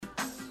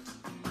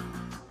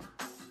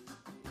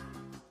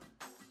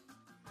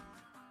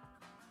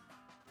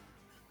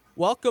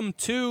Welcome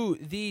to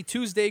the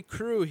Tuesday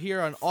Crew here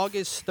on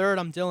August 3rd.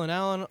 I'm Dylan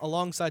Allen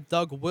alongside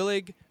Doug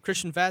Willig,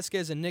 Christian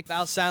Vazquez, and Nick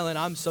Valsalen.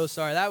 I'm so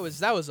sorry. That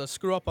was a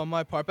screw up on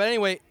my part. But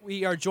anyway,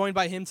 we are joined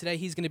by him today.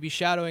 He's going to be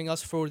shadowing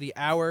us for the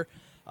hour.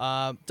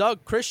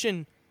 Doug,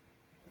 Christian,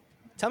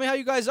 tell me how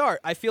you guys are.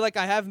 I feel like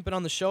I haven't been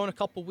on the show in a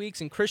couple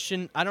weeks. And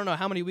Christian, I don't know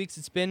how many weeks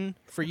it's been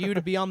for you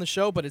to be on the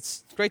show, but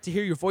it's great to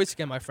hear your voice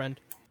again, my friend.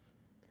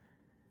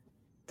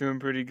 Doing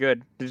pretty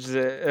good.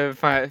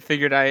 If I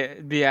figured I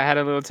had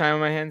a little time on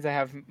my hands. I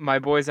have my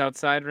boys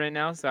outside right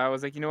now, so I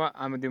was like, you know what?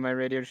 I'm gonna do my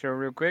radio show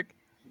real quick.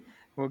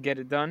 We'll get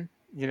it done.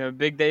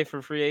 Big day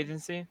for free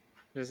agency.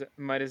 Just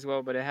might as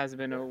well, but it has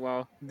been a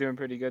while. Doing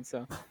pretty good,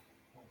 so.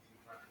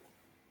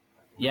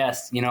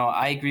 Yes,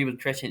 I agree with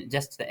Christian.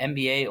 Just the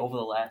NBA over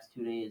the last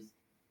 2 days,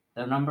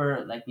 the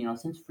number,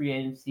 since free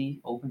agency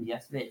opened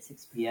yesterday at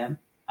 6 p.m.,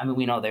 I mean,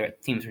 we know their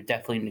teams were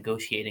definitely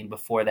negotiating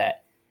before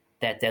that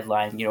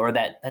deadline, or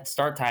that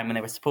start time when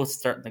they were supposed to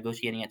start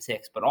negotiating at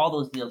 6. But all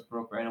those deals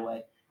broke right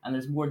away, and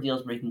there's more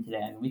deals breaking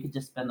today. I mean, we could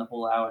just spend the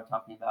whole hour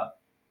talking about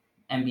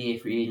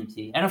NBA free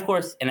agency. And, of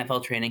course,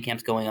 NFL training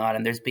camps going on,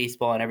 and there's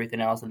baseball and everything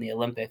else and the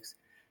Olympics.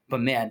 But,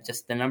 man,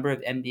 just the number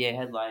of NBA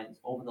headlines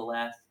over the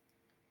last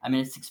 – I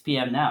mean, it's 6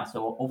 p.m. now,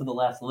 so over the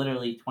last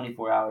literally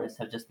 24 hours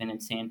have just been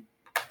insane.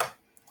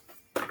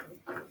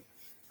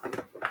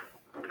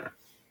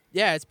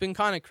 Yeah, it's been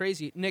kind of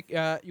crazy. Nick,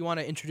 you want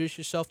to introduce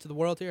yourself to the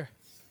world here?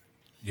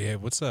 Yeah,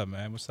 what's up,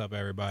 man? What's up,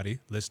 everybody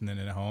listening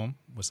at home?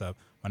 What's up?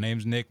 My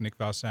name's Nick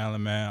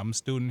Valsalen, man. I'm a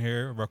student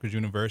here at Rutgers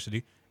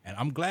University, and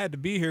I'm glad to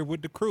be here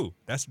with the crew.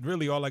 That's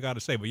really all I got to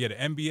say. But, yeah, the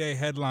NBA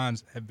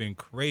headlines have been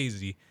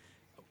crazy.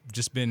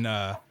 Just been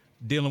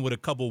dealing with a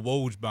couple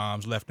Woj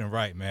bombs left and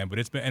right, man, but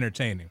it's been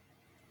entertaining.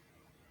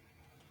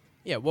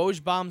 Yeah,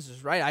 Woj bombs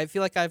is right. I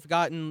feel like I've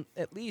gotten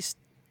at least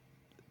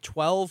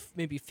 12,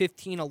 maybe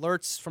 15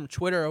 alerts from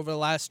Twitter over the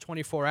last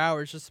 24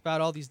 hours just about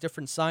all these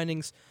different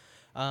signings.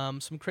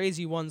 Some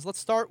crazy ones. Let's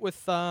start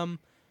with, the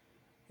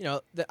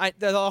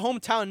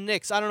hometown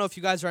Knicks. I don't know if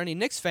you guys are any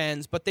Knicks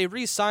fans, but they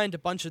re-signed a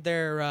bunch of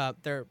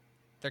their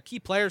key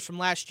players from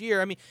last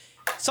year. I mean,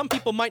 some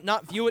people might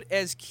not view it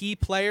as key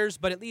players,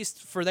 but at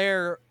least for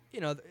their,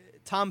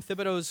 Tom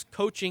Thibodeau's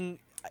coaching,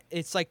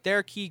 it's like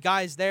their key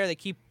guys there.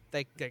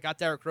 They got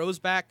Derrick Rose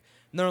back,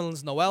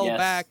 Nerlens Noel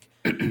back.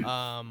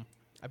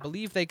 I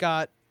believe they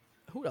got,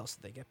 who else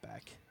did they get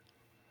back?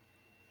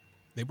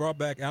 They brought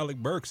back Alec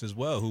Burks as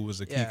well, who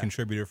was a key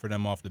contributor for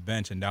them off the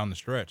bench and down the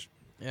stretch.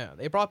 Yeah,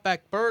 they brought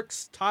back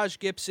Burks, Taj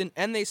Gibson,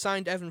 and they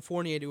signed Evan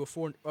Fournier to a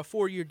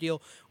 4-year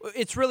deal.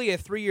 It's really a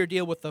 3-year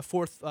deal with the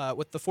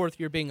fourth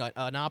year being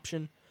an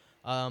option.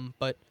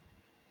 But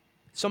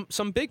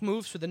some big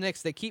moves for the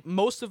Knicks. They keep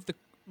most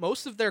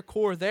of their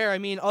core there. I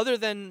mean, other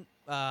than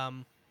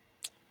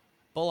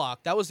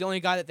Bullock, that was the only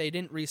guy that they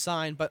didn't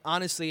re-sign. But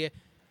honestly,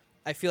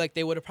 I feel like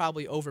they would have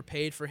probably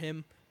overpaid for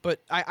him. But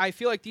I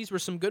feel like these were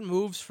some good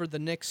moves for the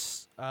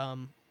Knicks.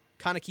 Kind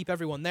of keep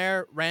everyone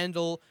there.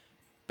 Randall,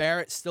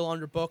 Barrett still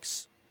under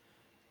books.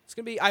 It's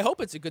gonna be. I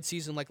hope it's a good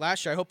season like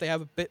last year. I hope they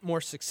have a bit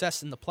more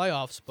success in the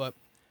playoffs. But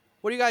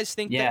what do you guys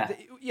think?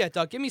 Yeah,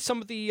 Doug, give me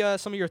some of your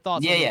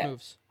thoughts on those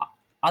moves.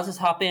 I'll just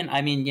hop in.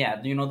 I mean,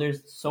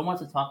 there's so much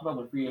to talk about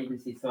with free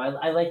agency. So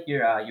I like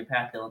your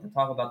path, Dylan, to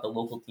talk about the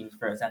local teams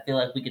first. I feel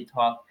like we could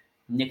talk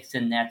Knicks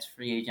and Nets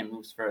free agent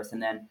moves first,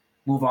 and then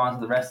move on to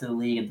the rest of the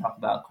league and talk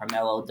about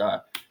Carmelo,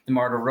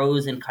 DeMar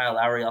DeRozan, Kyle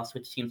Lowry. I'll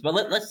switch teams, but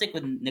let's stick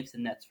with Knicks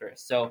and Nets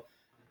first. So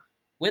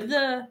with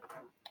the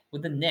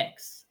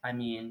Knicks, I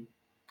mean,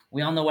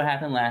 we all know what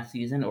happened last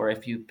season, or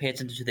if you pay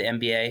attention to the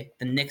NBA,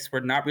 the Knicks were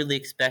not really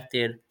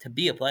expected to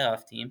be a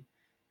playoff team.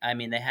 I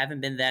mean, they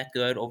haven't been that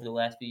good over the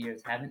last few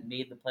years, haven't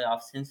made the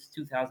playoffs since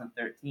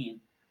 2013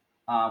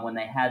 when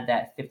they had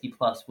that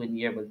 50-plus win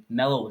year with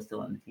Melo was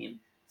still on the team.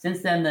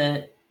 Since then,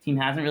 the team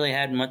hasn't really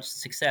had much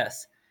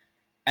success.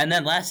 And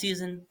then last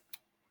season,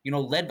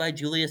 led by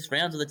Julius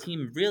Randle, the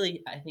team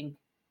really, I think,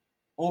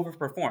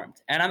 overperformed.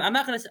 And I'm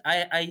not going to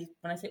say,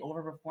 when I say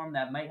overperformed,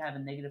 that might have a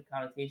negative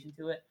connotation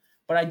to it,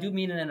 but I do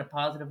mean it in a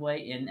positive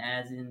way,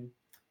 as in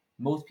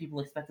most people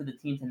expected the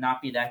team to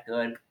not be that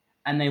good,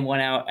 and they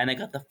went out and they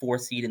got the 4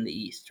 seed in the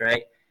East,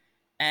 right?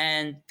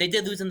 And they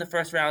did lose in the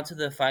first round to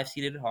the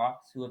 5-seeded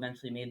Hawks, who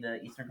eventually made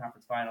the Eastern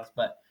Conference Finals,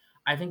 but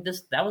I think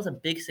that was a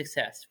big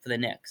success for the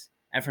Knicks.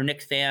 And for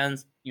Knicks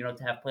fans,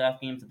 to have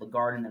playoff games at the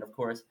Garden, and of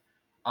course,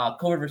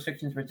 COVID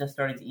restrictions were just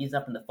starting to ease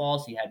up in the fall,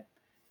 so you had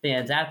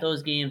fans at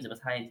those games. It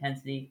was high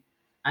intensity.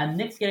 And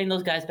Knicks getting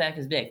those guys back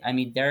is big. I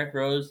mean, Derrick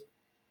Rose,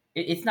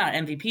 it's not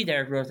MVP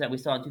Derrick Rose that we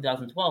saw in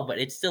 2012, but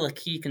it's still a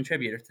key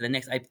contributor to the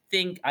Knicks.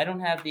 I don't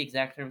have the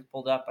exact terms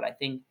pulled up, but I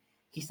think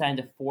he signed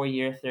a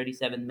 4-year,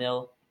 $37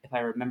 million, if I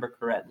remember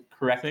correctly.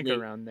 I think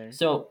around there.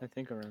 So, I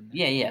think around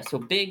there. Yeah. So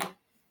big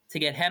to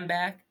get him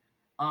back.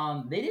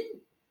 They didn't.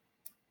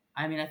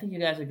 I mean, I think you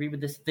guys agree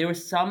with this. There were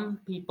some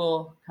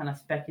people kind of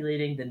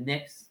speculating the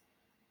Knicks,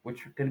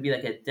 which were going to be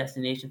like a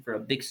destination for a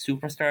big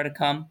superstar to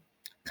come,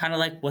 kind of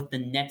like what the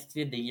Nets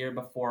did the year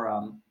before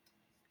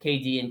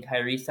KD and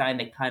Kyrie signed.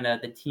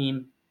 The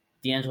team,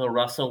 D'Angelo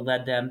Russell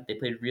led them. They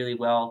played really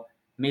well,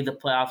 made the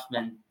playoffs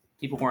when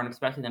people weren't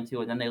expecting them to,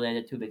 and then they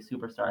landed two big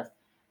superstars.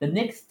 The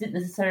Knicks didn't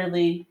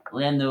necessarily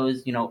land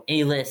those,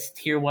 A-list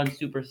tier 1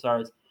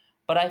 superstars,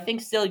 but I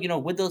think still,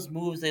 with those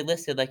moves they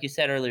listed, like you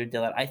said earlier,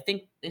 Dylan, I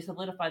think they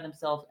solidified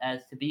themselves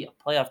as to be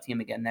a playoff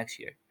team again next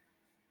year.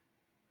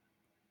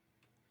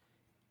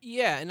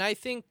 Yeah, and I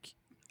think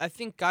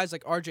guys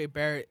like R.J.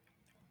 Barrett,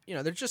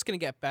 they're just going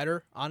to get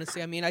better,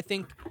 honestly. I mean, I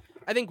think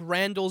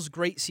Randall's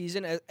great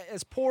season,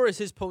 as poor as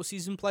his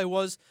postseason play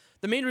was,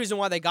 the main reason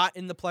why they got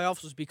in the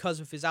playoffs was because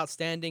of his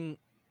outstanding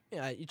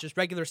just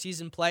regular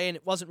season play, and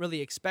it wasn't really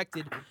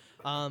expected.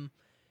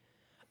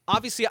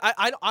 Obviously,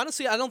 I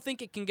honestly don't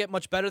think it can get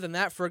much better than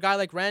that for a guy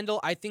like Randall.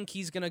 I think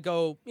he's gonna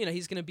go.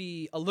 He's gonna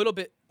be a little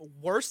bit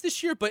worse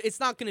this year, but it's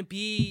not gonna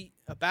be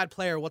a bad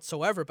player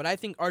whatsoever. But I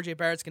think R.J.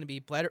 Barrett's gonna be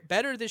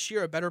better this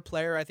year, a better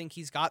player. I think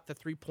he's got the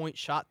 3-point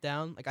shot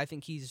down. Like I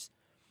think he's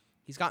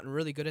gotten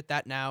really good at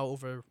that now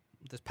over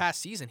this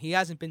past season. He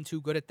hasn't been too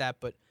good at that,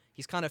 but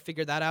he's kind of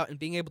figured that out, and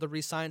being able to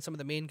re-sign some of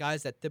the main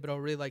guys that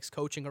Thibodeau really likes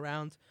coaching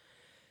around.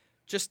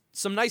 Just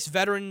some nice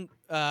veteran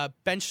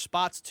bench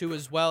spots too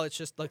as well. It's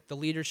just like the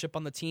leadership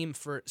on the team,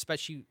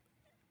 especially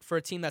for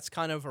a team that's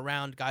kind of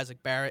around guys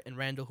like Barrett and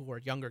Randall, who are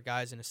younger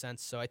guys in a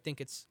sense. So I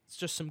think it's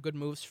just some good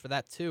moves for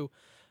that too.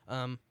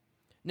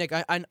 Nick,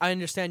 I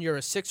understand you're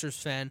a Sixers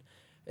fan.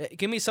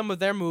 Give me some of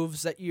their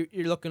moves that you're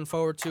looking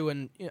forward to.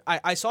 And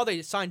I saw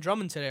they signed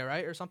Drummond today,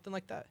 right, or something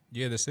like that.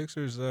 Yeah, the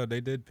Sixers they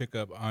did pick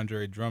up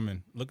Andre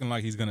Drummond, looking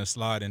like he's going to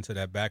slide into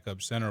that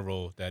backup center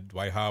role that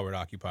Dwight Howard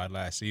occupied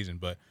last season,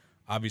 but.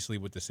 Obviously,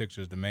 with the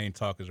Sixers, the main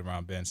talk is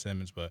around Ben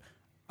Simmons, but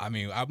I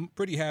mean, I'm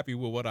pretty happy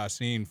with what I've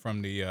seen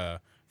from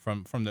the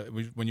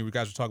when you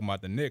guys were talking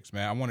about the Knicks,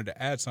 man. I wanted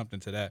to add something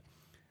to that.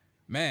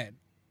 Man,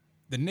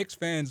 the Knicks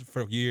fans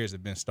for years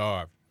have been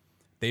starved.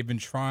 They've been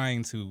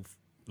trying to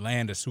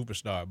land a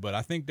superstar, but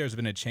I think there's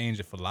been a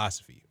change of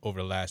philosophy over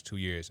the last 2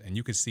 years, and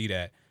you can see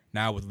that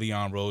now with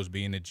Leon Rose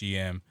being the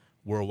GM,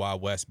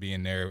 Worldwide West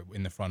being there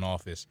in the front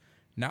office.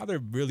 Now they're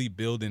really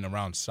building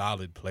around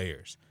solid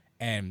players,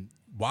 and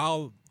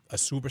while a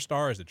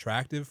superstar is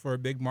attractive for a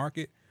big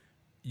market,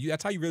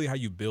 that's how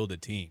you build a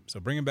team. So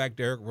bringing back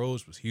Derrick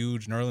Rose was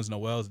huge. Nerlens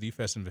Noel's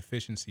defensive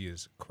efficiency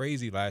is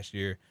crazy last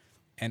year.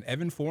 And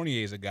Evan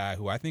Fournier is a guy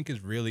who I think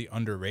is really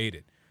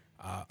underrated.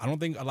 I don't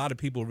think a lot of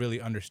people really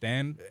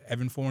understand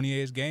Evan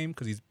Fournier's game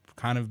because he's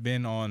kind of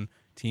been on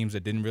teams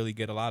that didn't really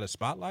get a lot of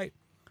spotlight.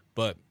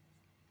 But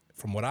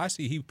from what I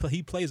see,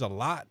 he plays a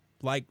lot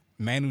like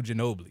Manu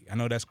Ginobili. I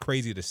know that's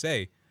crazy to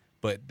say,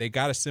 but they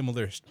got a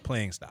similar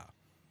playing style.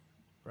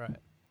 Right.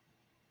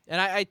 And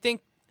I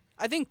think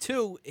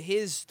too,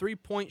 his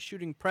 3-point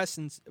shooting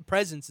presence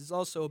is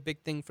also a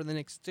big thing for the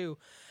Knicks too.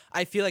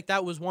 I feel like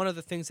that was one of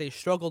the things they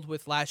struggled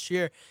with last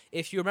year.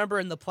 If you remember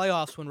in the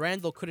playoffs when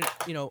Randall couldn't,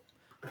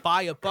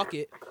 buy a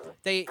bucket,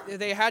 they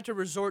had to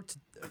resort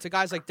to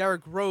guys like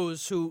Derrick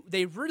Rose, who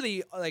they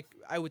really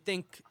I would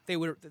think they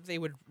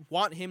would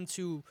want him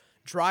to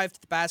drive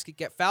to the basket,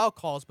 get foul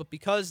calls, but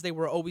because they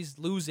were always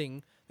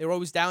losing, they were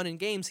always down in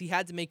games, he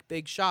had to make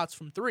big shots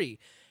from 3.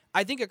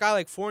 I think a guy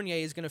like Fournier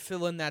is going to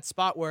fill in that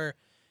spot where,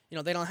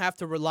 they don't have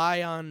to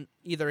rely on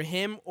either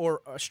him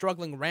or a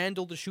struggling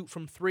Randall to shoot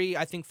from 3.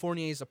 I think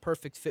Fournier is a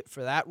perfect fit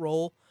for that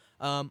role.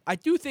 I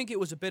do think it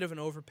was a bit of an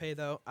overpay,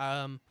 though.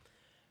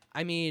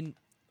 I mean,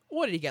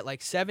 what did he get,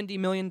 like $70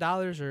 million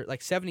or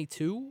like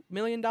 $72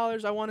 million,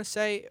 I want to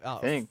say? I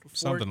think.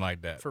 Something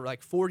like that. For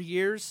like 4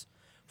 years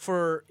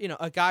for,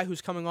 a guy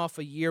who's coming off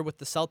a year with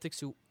the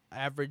Celtics who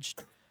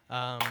averaged,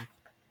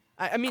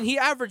 he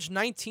averaged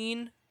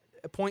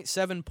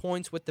 19.7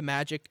 points with the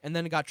Magic, and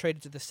then got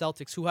traded to the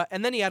Celtics,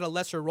 and then he had a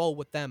lesser role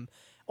with them,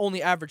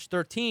 only averaged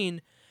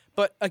 13.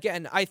 But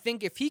again, I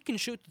think if he can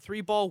shoot the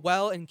 3-ball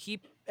well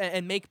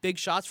and make big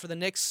shots for the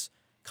Knicks,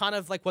 kind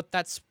of like what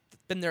that's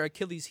been their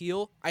Achilles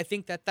heel, I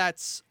think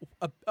that's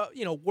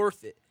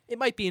worth it. It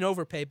might be an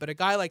overpay, but a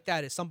guy like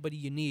that is somebody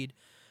you need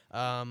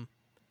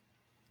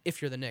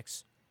if you're the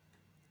Knicks.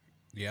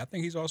 Yeah, I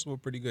think he's also a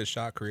pretty good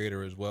shot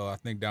creator as well. I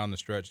think down the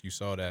stretch you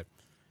saw that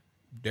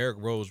Derrick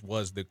Rose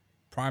was the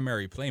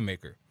primary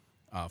playmaker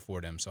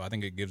for them. So I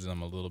think it gives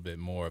them a little bit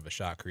more of a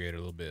shot creator, a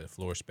little bit of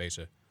floor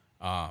spacer.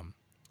 The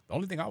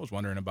only thing I was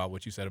wondering about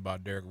what you said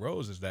about Derrick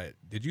Rose is that,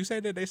 did you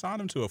say that they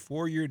signed him to a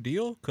 4-year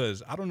deal?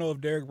 Because I don't know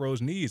if Derrick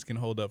Rose's knees can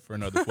hold up for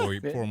another 4 more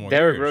years.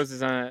 Derrick Rose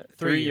is on a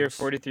 3 3-year, years.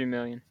 $43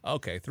 million.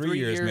 Okay, 3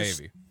 years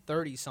maybe.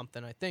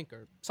 30-something, I think,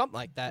 or something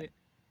like that.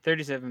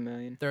 $37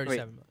 million. $37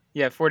 million.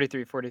 Yeah,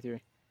 43.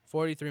 $43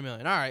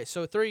 million. All right,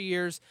 so 3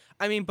 years.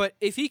 I mean, but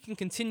if he can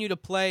continue to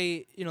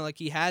play, like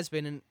he has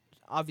been, and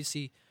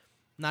obviously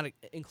not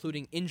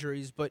including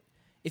injuries, but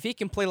if he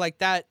can play like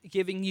that,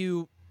 giving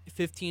you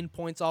 15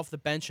 points off the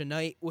bench a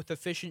night with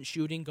efficient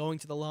shooting, going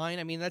to the line,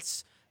 I mean,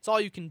 that's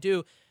all you can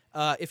do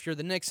if you're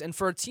the Knicks. And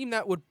for a team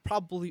that would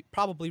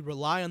probably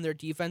rely on their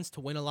defense to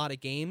win a lot of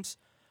games,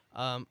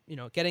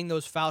 getting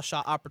those foul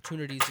shot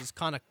opportunities is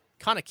kind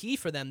of key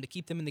for them to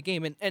keep them in the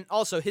game. And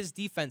also his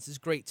defense is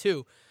great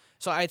too.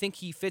 So I think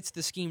he fits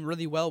the scheme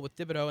really well with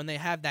Thibodeau, and they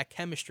have that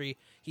chemistry.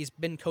 He's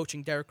been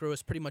coaching Derrick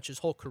Rose pretty much his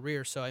whole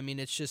career. So, I mean,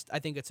 I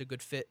think it's a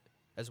good fit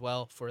as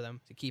well for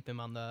them to keep him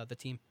on the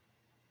team.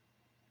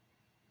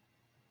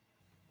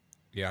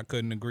 Yeah, I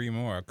couldn't agree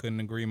more.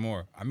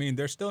 I mean,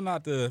 they're still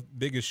not the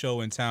biggest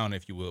show in town,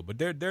 if you will, but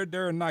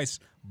they're a nice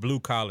blue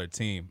collar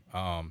team.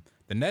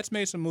 The Nets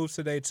made some moves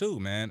today too,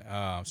 man.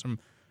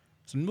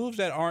 Some moves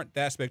that aren't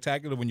that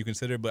spectacular when you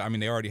consider, but I mean,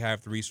 they already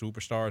have 3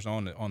 superstars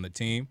on the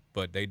team,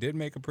 but they did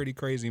make a pretty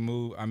crazy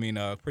move. I mean,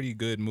 pretty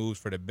good moves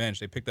for the bench.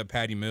 They picked up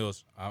Patty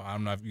Mills. I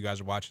don't know if you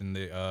guys are watching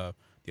the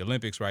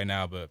Olympics right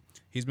now, but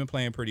he's been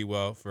playing pretty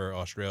well for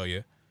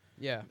Australia.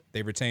 Yeah.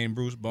 They retained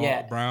Bruce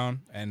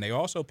Brown, and they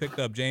also picked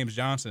up James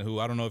Johnson, who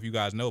I don't know if you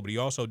guys know, but he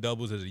also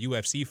doubles as a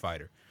UFC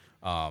fighter.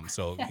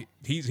 So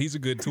he's a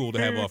good tool to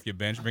have off your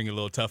bench, bring a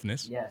little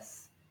toughness.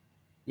 Yes.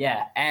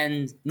 Yeah,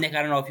 and Nick,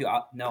 I don't know if you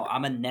know,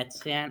 I'm a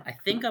Nets fan. I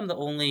think I'm the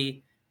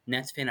only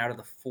Nets fan out of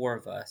the 4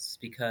 of us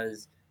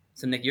because,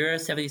 so Nick, you're a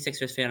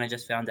 76ers fan, I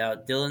just found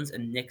out. Dylan's a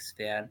Knicks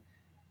fan,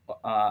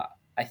 I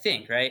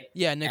think, right?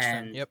 Yeah, Knicks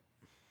fan, yep.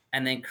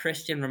 And then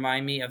Christian,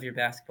 remind me of your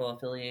basketball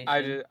affiliation.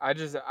 I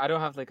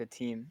don't have like a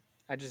team.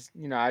 I just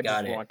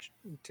watch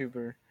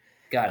super.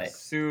 Got it.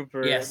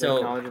 Super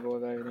knowledgeable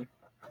of everything.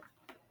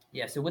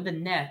 Yeah, so with the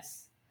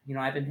Nets,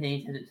 I've been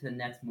paying attention to the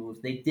Nets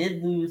moves. They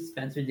did lose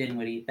Spencer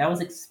Dinwiddie. That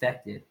was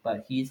expected,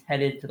 but he's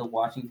headed to the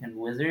Washington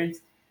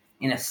Wizards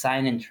in a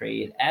sign-and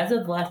trade. As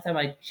of last time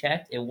I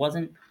checked, it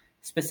wasn't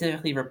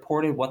specifically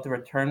reported what the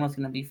return was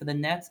going to be for the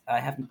Nets.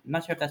 I'm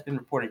not sure if that's been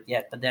reported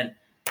yet, but then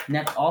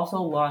Nets also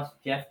lost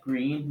Jeff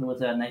Green, who was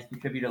a nice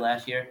contributor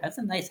last year. That's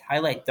a nice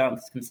highlight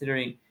dunks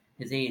considering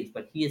his age,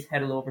 but he is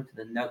headed over to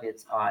the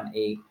Nuggets on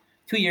a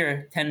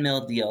 2-year, $10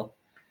 million deal.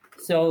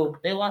 So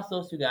they lost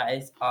those 2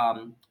 guys.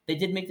 They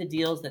did make the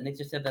deals that Nick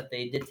just said that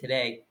they did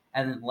today.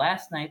 And then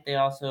last night they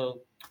also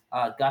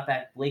got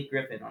back Blake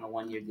Griffin on a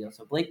 1-year deal.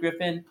 So Blake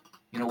Griffin,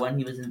 when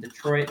he was in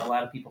Detroit, a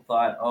lot of people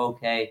thought,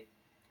 okay,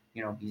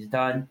 he's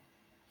done.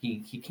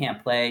 He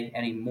can't play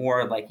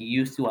anymore like he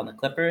used to on the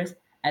Clippers.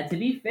 And to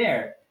be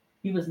fair,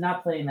 he was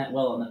not playing that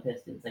well on the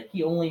Pistons. Like,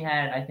 he only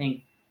had, I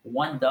think,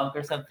 1 dunk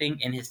or something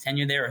in his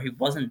tenure there, or he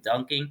wasn't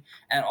dunking.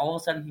 And all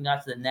of a sudden he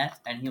got to the Nets,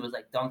 and he was,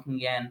 like, dunking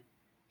again.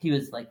 He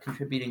was, like,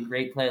 contributing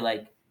great play.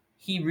 Like,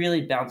 he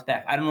really bounced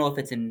back. I don't know if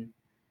it's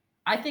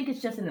I think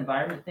it's just an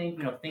environment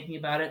thing. Thinking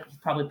about it, he's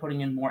probably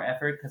putting in more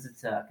effort because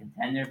it's a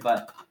contender.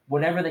 But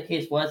whatever the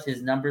case was,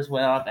 his numbers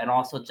went up, and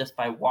also just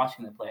by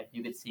watching the play,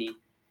 you could see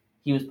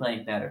he was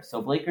playing better.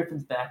 So Blake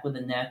Griffin's back with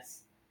the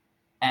Nets,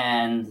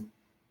 and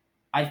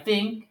I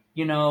think,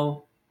 we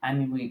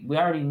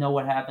already know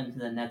what happened to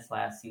the Nets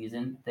last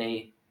season.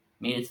 They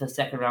made it to the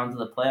second round of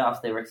the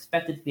playoffs. They were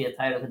expected to be a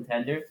title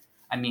contender.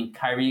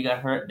 Kyrie got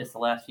hurt, missed the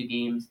last few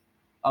games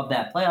of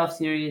that playoff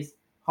series.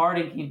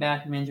 Harden came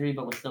back from injury,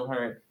 but was still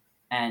hurt.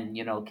 And,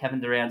 Kevin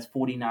Durant's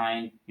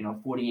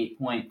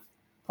 48-point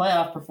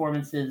playoff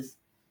performances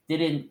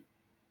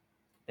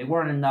they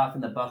weren't enough,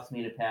 and the Bucks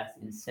made it past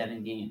in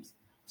 7 games.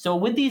 So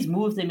with these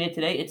moves they made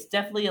today, it's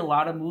definitely a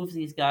lot of moves.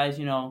 These guys,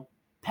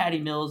 Patty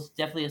Mills,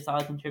 definitely a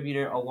solid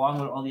contributor,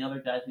 along with all the other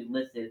guys we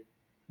listed.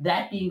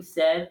 That being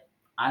said,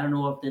 I don't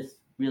know if this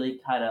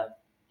really kind of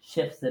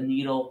shifts the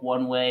needle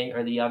one way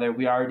or the other.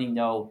 We already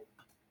know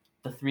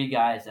the 3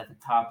 guys at the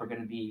top are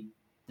going to be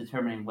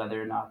determining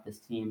whether or not this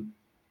team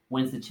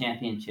wins the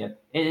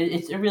championship.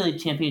 It's a really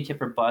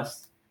championship or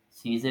bust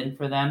season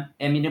for them.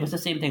 It was the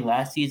same thing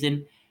last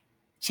season.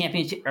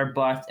 Championship or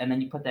bust, and then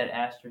you put that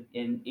asterisk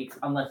in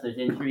unless there's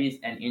injuries,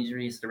 and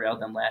injuries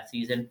derailed them last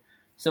season.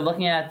 So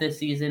looking at this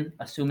season,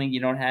 assuming you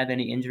don't have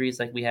any injuries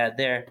like we had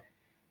there,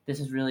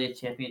 this is really a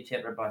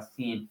championship or bust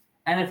team.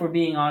 And if we're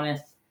being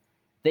honest,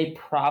 they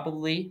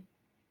probably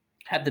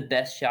have the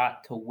best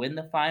shot to win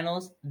the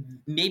finals,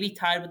 maybe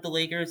tied with the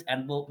Lakers,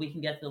 and we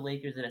can get to the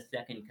Lakers in a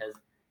second because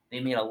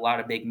they made a lot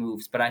of big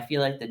moves. But I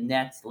feel like the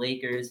Nets,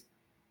 Lakers,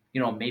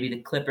 maybe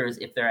the Clippers,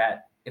 if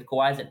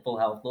Kawhi's at full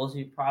health, those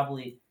are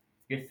probably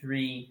your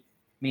 3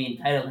 main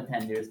title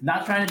contenders.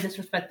 Not trying to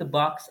disrespect the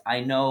Bucks.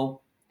 I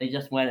know they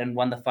just went and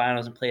won the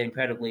finals and played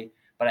incredibly.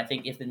 But I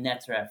think if the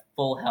Nets are at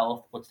full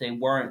health, which they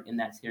weren't in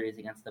that series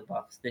against the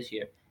Bucks this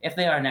year, if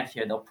they are next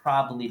year, they'll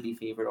probably be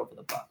favored over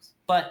the Bucks.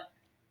 But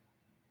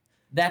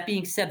that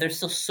being said, there's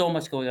still so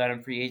much going on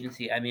in free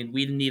agency.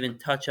 We didn't even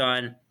touch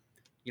on,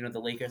 the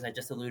Lakers I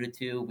just alluded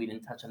to. We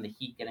didn't touch on the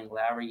Heat getting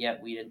Lowry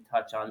yet. We didn't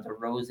touch on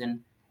DeRozan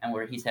and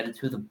where he's headed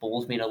to. The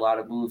Bulls made a lot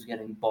of moves,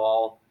 getting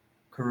Ball,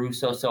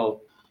 Caruso.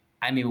 So,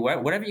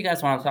 whatever you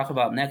guys want to talk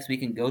about next, we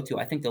can go to.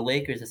 I think the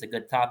Lakers is a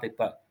good topic,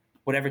 but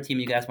whatever team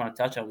you guys want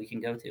to touch on, we can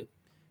go to.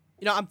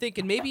 I'm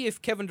thinking maybe if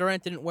Kevin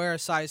Durant didn't wear a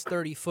size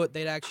 30 foot,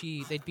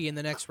 they'd be in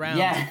the next round.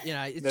 Yeah.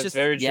 It's That's just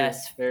very true.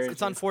 It's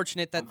true.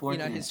 unfortunate that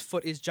his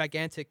foot is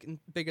gigantic and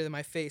bigger than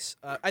my face.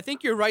 I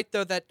think you're right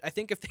though that I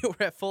think if they were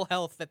at full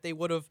health that they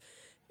would have,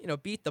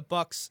 beat the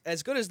Bucks.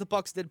 As good as the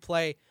Bucks did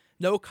play,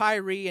 no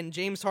Kyrie and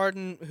James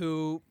Harden,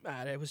 who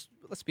it was,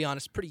 let's be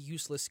honest, pretty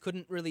useless.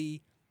 Couldn't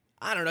really,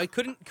 I don't know, he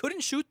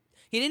couldn't shoot.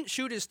 He didn't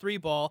shoot his 3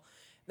 ball.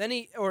 Then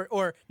he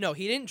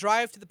he didn't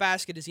drive to the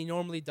basket as he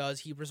normally does.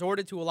 He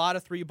resorted to a lot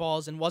of 3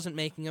 balls and wasn't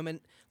making them. And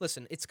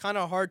listen, it's kind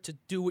of hard to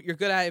do what you're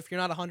good at if you're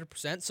not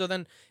 100%. So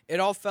then it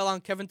all fell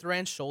on Kevin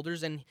Durant's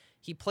shoulders, and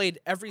he played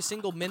every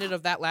single minute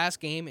of that last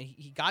game.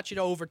 He got you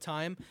to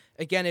overtime.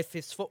 Again, if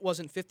his foot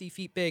wasn't 50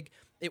 feet big,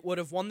 it would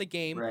have won the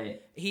game.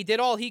 Right. He did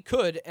all he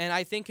could, and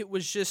I think it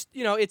was just,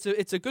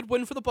 it's a good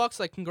win for the Bucks.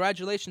 Like,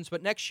 congratulations.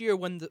 But next year,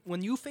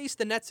 when you face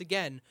the Nets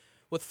again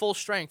with full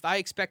strength, I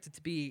expect it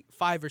to be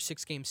 5 or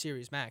 6 game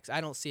series max. I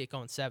don't see it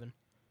going 7.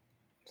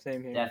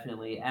 Same here.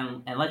 Definitely.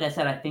 And like I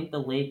said, I think the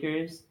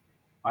Lakers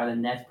are the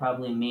Nets'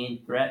 probably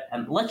main threat.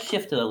 And let's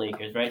shift to the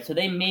Lakers, right? So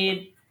they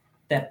made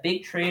that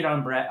big trade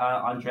on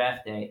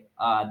draft day.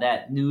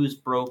 That news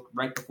broke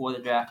right before the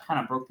draft, kind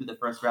of broke through the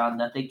first round,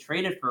 that they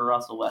traded for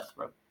Russell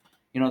Westbrook.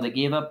 They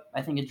gave up,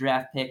 I think, a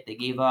draft pick. They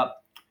gave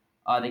up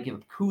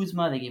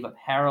Kuzma. They gave up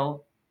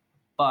Harrell.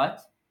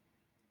 But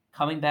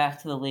coming back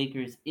to the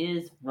Lakers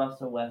is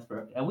Russell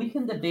Westbrook. And we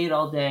can debate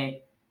all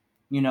day,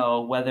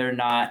 whether or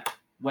not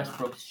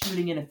Westbrook's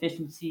shooting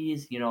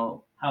inefficiencies,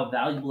 how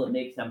valuable it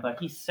makes him. But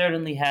he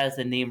certainly has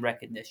the name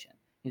recognition.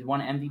 He's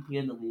won MVP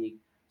in the league.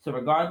 So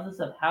regardless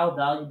of how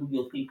valuable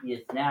you think he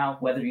is now,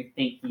 whether you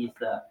think he's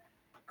the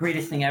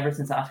greatest thing ever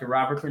since Oscar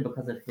Robertson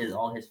because of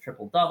all his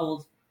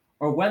triple-doubles,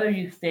 or whether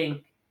you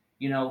think,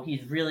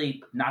 he's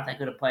really not that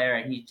good a player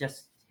and he's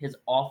just his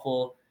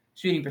awful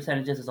shooting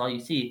percentages is all you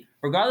see.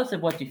 Regardless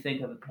of what you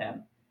think of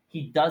him,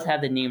 he does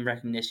have the name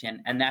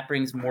recognition, and that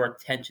brings more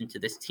attention to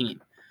this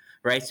team,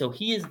 right? So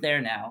he is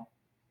there now.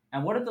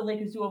 And what did the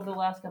Lakers do over the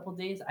last couple of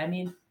days? I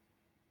mean,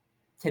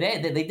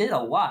 today they did a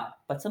lot,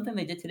 but something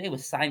they did today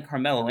was sign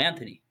Carmelo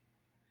Anthony.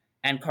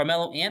 And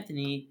Carmelo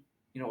Anthony,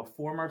 a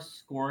former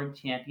scoring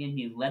champion,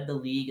 he led the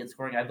league in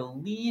scoring, I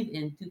believe,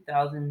 in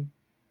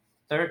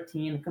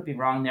 2013. I could be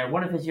wrong there.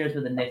 One of his years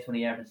with the Knicks when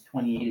he averaged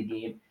 28 a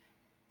game.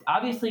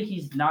 Obviously,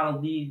 he's not a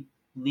league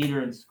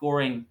leader in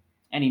scoring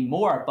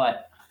anymore,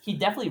 but he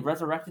definitely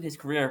resurrected his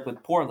career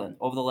with Portland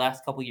over the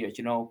last couple of years.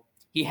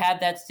 He had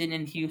that stint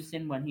in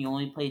Houston when he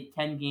only played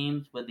 10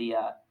 games with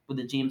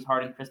the James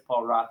Harden, Chris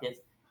Paul Rockets.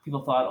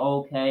 People thought,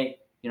 okay,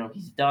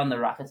 he's done. The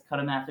Rockets cut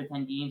him after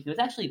 10 games. He was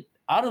actually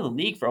out of the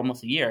league for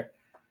almost a year.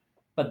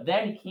 But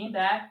then he came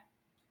back,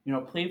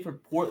 played for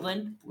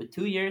Portland with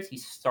 2 years. He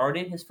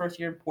started his first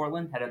year in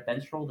Portland, had a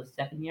bench role the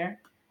second year,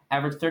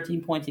 averaged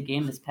 13 points a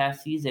game this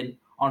past season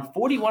on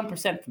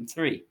 41% from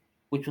 3,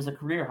 which was a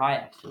career high,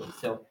 actually.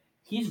 So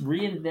he's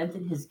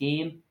reinvented his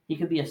game. He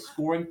could be a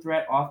scoring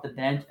threat off the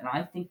bench, and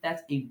I think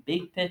that's a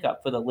big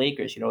pickup for the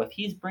Lakers. If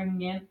he's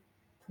bringing in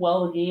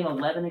 12 a game,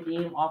 11 a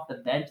game off the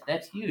bench,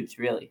 that's huge,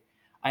 really.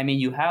 I mean,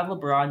 you have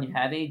LeBron, you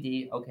have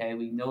AD. Okay,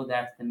 we know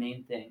that's the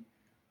main thing.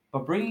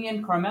 But bringing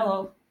in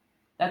Carmelo,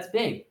 that's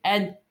big.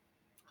 And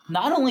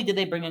not only did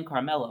they bring in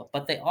Carmelo,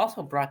 but they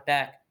also brought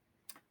back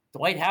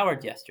Dwight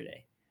Howard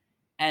yesterday.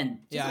 And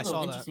just a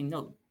little interesting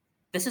note,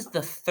 this is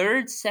the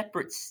third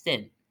separate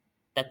stint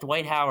that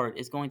Dwight Howard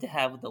is going to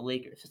have with the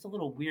Lakers. Just a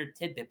little weird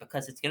tidbit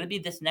because it's going to be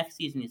this next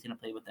season he's going to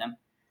play with them.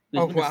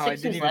 Oh, wow, I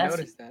didn't even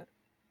notice that.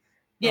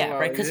 Yeah, wow,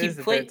 right, because he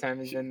played. The third time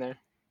he's been there.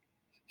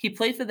 He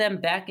played for them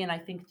back in, I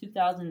think,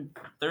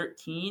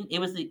 2013. It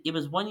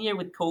was 1 year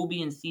with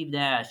Kobe and Steve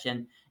Nash,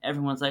 and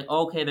everyone's like,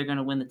 okay, they're going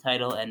to win the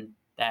title, and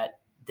that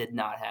did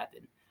not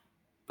happen.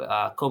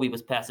 But Kobe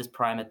was past his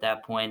prime at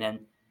that point,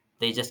 and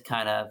they just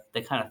kind of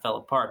fell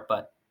apart.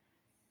 But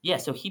yeah,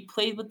 so he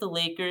played with the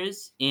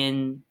Lakers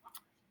in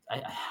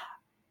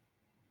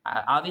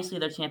obviously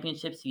their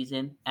championship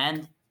season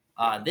and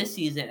this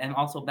season, and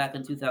also back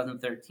in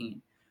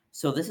 2013.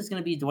 So this is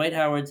going to be Dwight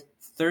Howard's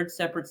third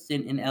separate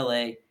stint in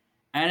LA.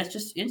 And it's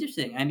just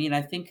interesting. I mean,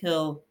 I think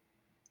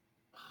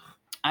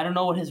I don't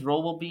know what his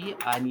role will be.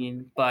 I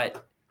mean,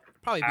 but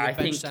probably be a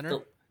bench center.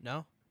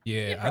 No?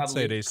 Yeah, I'd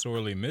say they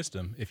sorely missed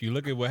him. If you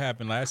look at what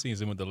happened last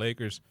season with the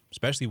Lakers,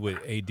 especially with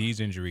AD's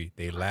injury,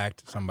 they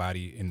lacked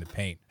somebody in the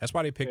paint. That's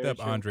why they picked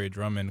up Andre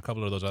Drummond, a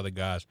couple of those other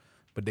guys.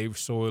 But they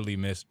sorely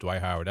missed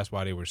Dwight Howard. That's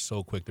why they were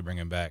so quick to bring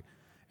him back.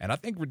 And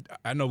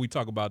I know we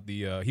talk about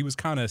he was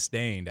kind of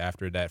stained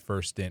after that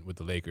first stint with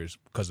the Lakers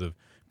because of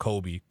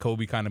Kobe.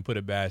 Kobe kind of put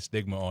a bad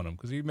stigma on him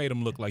because he made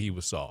him look like he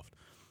was soft.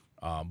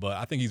 But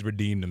I think he's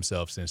redeemed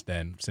himself since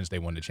then, since they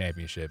won the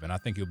championship, and I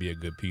think he'll be a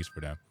good piece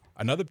for them.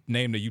 Another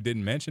name that you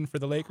didn't mention for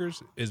the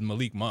Lakers is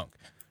Malik Monk,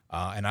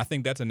 and I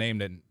think that's a name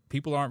that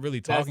people aren't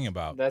really talking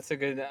about. That's a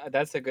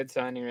good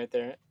signing right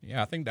there.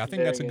 Yeah, I think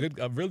that's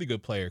a really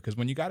good player because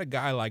when you got a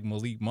guy like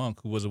Malik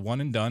Monk, who was a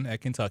one and done at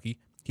Kentucky,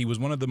 he was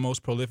one of the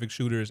most prolific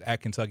shooters at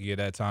Kentucky at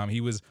that time.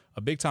 He was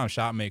a big time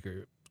shot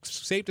maker.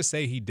 Safe to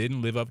say he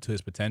didn't live up to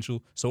his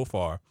potential so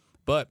far,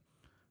 but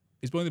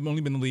he's only been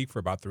in the league for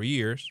about 3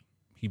 years.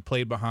 He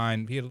played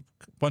behind. He had a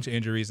bunch of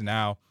injuries, and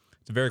now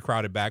it's a very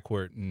crowded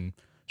backcourt in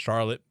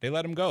Charlotte. They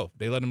let him go.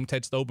 They let him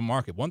test the open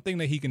market. One thing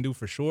that he can do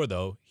for sure,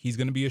 though, he's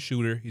going to be a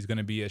shooter. He's going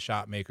to be a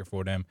shot maker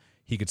for them.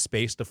 He could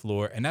space the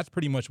floor, and that's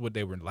pretty much what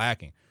they were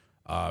lacking.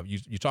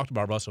 You talked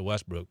about Russell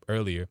Westbrook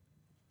earlier,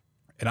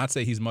 and I'd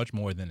say he's much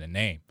more than a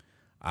name.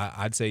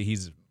 I'd say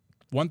he's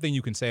one thing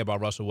you can say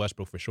about Russell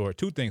Westbrook for sure.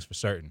 Two things for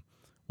certain.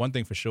 One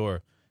thing for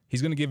sure,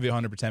 He's going to give you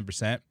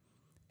 110%,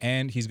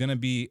 and he's going to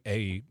be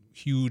a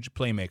huge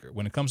playmaker.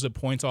 When it comes to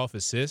points off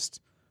assists,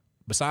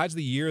 besides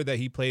the year that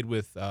he played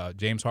with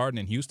James Harden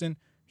in Houston,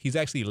 he's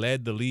actually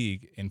led the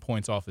league in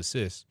points off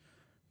assists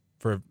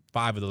for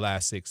 5 of the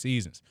last 6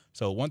 seasons.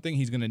 So one thing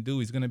he's going to do,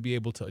 he's going to be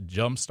able to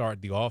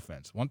jumpstart the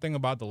offense. One thing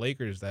about the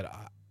Lakers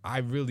that I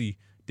really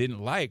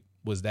didn't like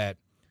was that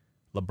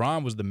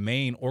LeBron was the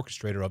main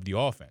orchestrator of the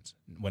offense.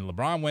 When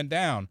LeBron went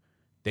down,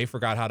 they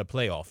forgot how to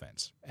play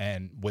offense.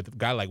 And with a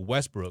guy like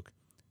Westbrook,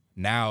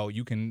 now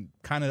you can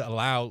kind of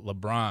allow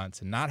LeBron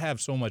to not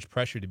have so much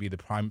pressure to be the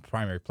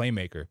primary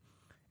playmaker.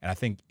 And I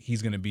think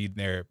he's going to be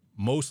there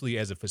mostly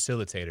as a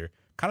facilitator,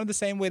 kind of the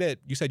same way that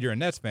you said you're a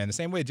Nets fan, the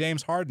same way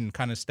James Harden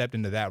kind of stepped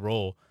into that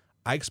role.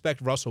 I expect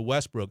Russell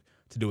Westbrook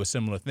to do a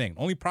similar thing.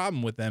 Only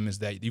problem with them is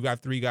that you got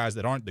 3 guys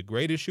that aren't the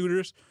greatest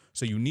shooters,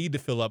 so you need to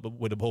fill up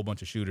with a whole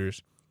bunch of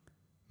shooters.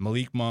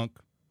 Malik Monk,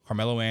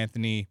 Carmelo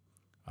Anthony,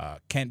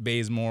 Kent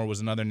Bazemore was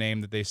another name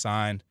that they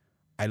signed.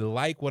 I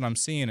like what I'm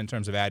seeing in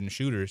terms of adding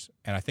shooters,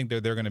 and I think they're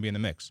going to be in the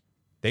mix.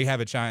 They have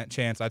a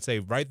chance, I'd say,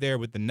 right there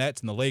with the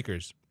Nets and the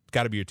Lakers.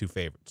 Got to be your 2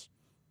 favorites.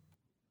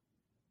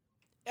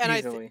 And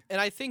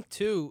I think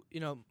too,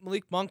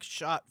 Malik Monk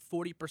shot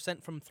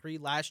 40% from 3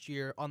 last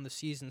year on the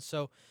season,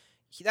 so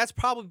that's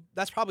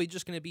probably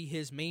just going to be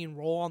his main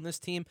role on this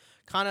team,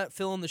 kind of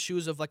fill in the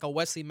shoes of like a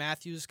Wesley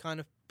Matthews kind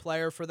of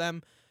player for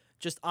them,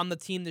 just on the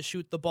team to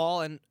shoot the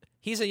ball. And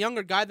he's a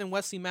younger guy than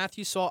Wesley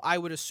Matthews, so I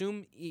would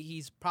assume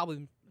he's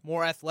probably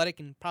more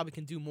athletic and probably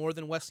can do more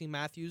than Wesley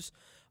Matthews.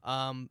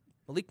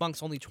 Malik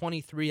Monk's only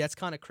 23. That's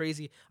kind of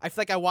crazy. I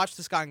feel like I watched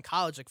this guy in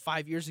college like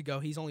 5 years ago.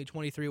 He's only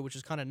 23, which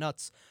is kind of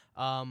nuts.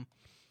 But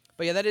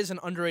yeah, that is an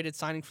underrated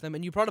signing for them.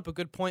 And you brought up a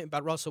good point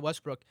about Russell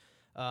Westbrook.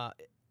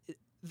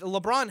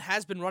 LeBron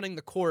has been running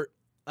the court.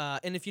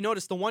 And if you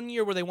notice, the one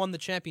year where they won the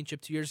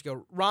championship 2 years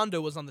ago,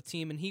 Rondo was on the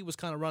team, and he was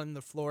kind of running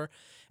the floor.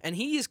 And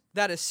he is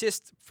that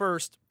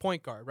assist-first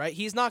point guard, right?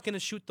 He's not going to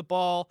shoot the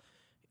ball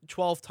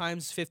 12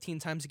 times, 15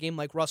 times a game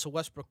like Russell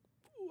Westbrook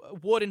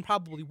would and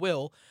probably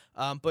will.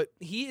 But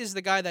he is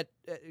the guy that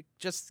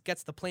just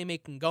gets the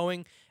playmaking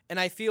going. And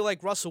I feel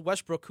like Russell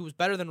Westbrook, who's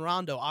better than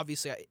Rondo,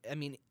 obviously, I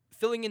mean,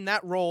 filling in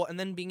that role and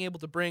then being able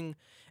to bring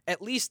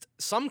at least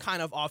some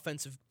kind of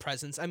offensive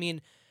presence. I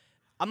mean,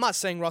 I'm not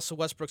saying Russell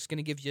Westbrook's going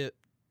to give you,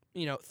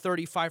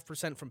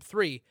 35% from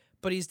 3,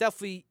 but he's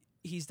definitely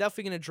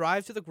going to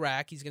drive to the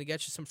rack. He's going to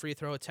get you some free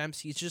throw attempts.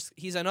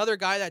 He's another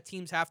guy that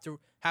teams have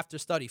to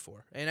study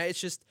for. And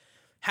it's just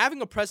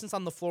having a presence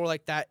on the floor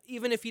like that,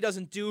 even if he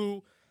doesn't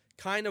do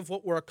kind of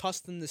what we're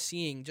accustomed to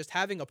seeing, just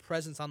having a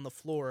presence on the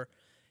floor,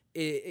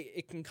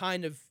 it can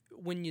kind of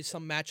win you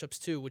some matchups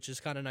too, which is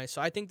kind of nice.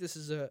 So I think this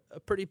is a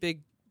pretty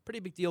big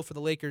deal for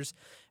the Lakers,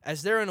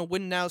 as they're in a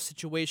win now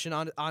situation.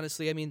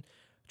 Honestly, I mean,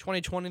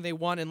 2020 they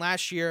won, and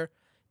last year,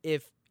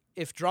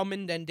 if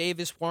Drummond and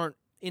Davis weren't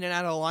in and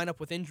out of the lineup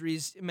with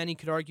injuries, many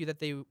could argue that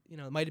they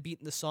might have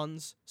beaten the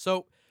Suns.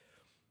 So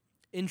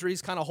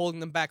injuries kind of holding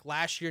them back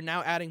last year.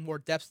 Now adding more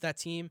depth to that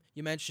team.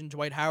 You mentioned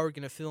Dwight Howard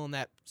going to fill in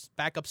that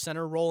backup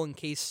center role in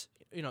case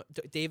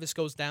Davis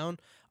goes down.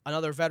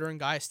 Another veteran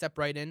guy step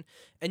right in,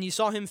 and you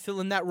saw him fill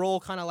in that role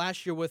kind of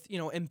last year with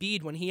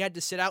Embiid when he had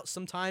to sit out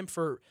some time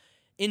for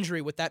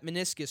injury with that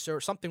meniscus or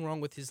something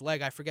wrong with his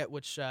leg. I forget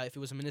which if it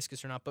was a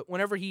meniscus or not, but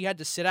whenever he had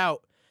to sit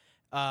out,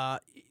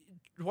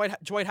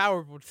 Dwight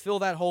Howard would fill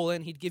that hole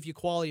in. He'd give you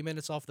quality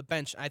minutes off the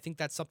bench. I think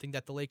that's something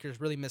that the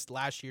Lakers really missed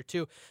last year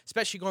too,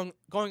 especially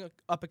going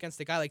up against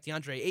a guy like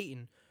DeAndre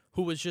Ayton,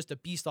 who was just a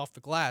beast off the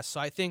glass.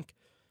 So I think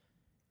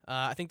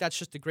that's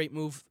just a great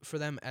move for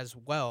them as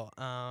well.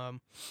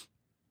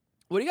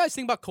 What do you guys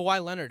think about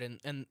Kawhi Leonard?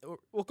 And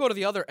we'll go to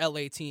the other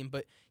LA team,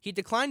 but he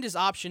declined his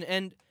option,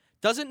 and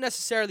doesn't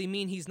necessarily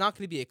mean he's not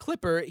going to be a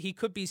Clipper. He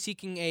could be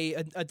seeking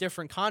a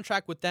different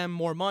contract with them,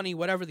 more money,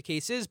 whatever the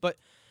case is, but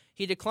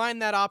he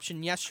declined that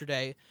option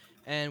yesterday,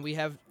 and we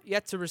have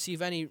yet to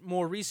receive any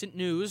more recent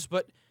news.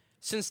 But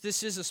since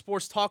this is a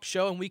sports talk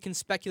show and we can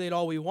speculate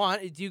all we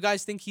want, do you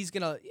guys think he's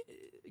going to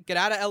get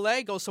out of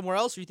LA, go somewhere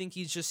else, or do you think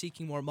he's just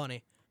seeking more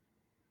money?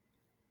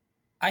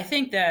 I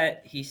think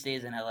that he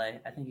stays in LA.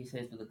 I think he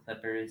stays with the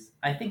Clippers.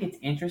 I think it's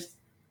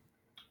interesting.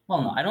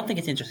 Well, no, I don't think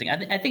it's interesting.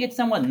 I think it's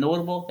somewhat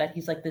notable that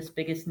he's like this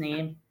biggest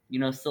name,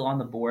 still on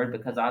the board,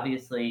 because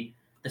obviously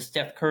the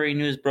Steph Curry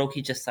news broke.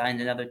 He just signed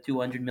another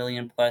 $200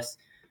 million plus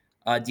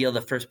deal, the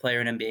first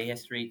player in NBA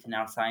history to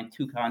now sign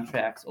 2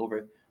 contracts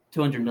over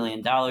 $200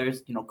 million.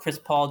 Chris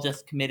Paul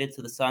just committed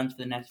to the Suns for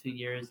the next few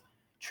years.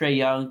 Trae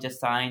Young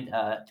just signed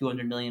a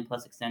 $200 million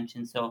plus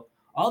extension. So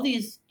all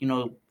these,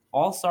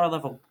 all-star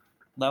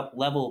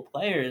level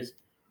players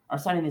are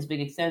signing these big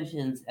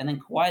extensions, and then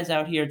Kawhi's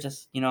out here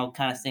just,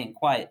 kind of staying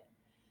quiet.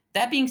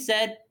 That being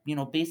said,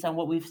 based on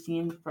what we've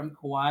seen from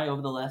Kawhi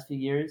over the last few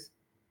years,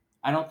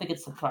 I don't think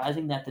it's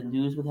surprising that the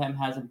news with him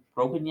hasn't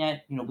broken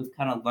yet. We've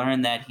kind of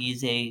learned that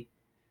he's it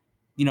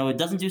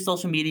doesn't do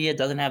social media,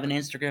 doesn't have an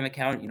Instagram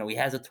account. He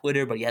has a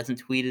Twitter, but he hasn't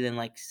tweeted in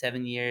like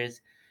 7 years.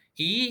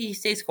 He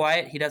stays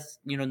quiet. He does,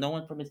 no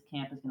one from his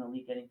camp is going to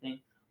leak anything.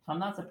 So I'm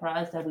not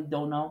surprised that we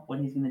don't know what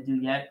he's going to do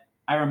yet.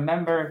 I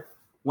remember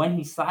when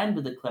he signed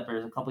with the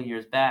Clippers a couple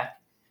years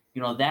back,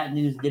 that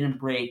news didn't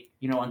break,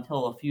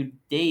 until a few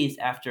days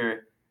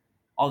after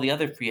all the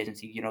other free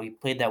agency. He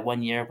played that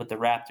 1 year with the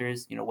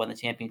Raptors, won the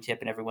championship,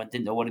 and everyone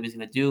didn't know what he was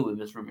going to do. It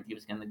was rumored he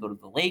was going to go to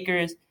the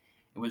Lakers.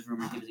 It was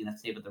rumored he was going to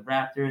stay with the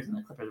Raptors, and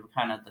the Clippers were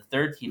kind of the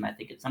third team, I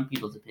think, in some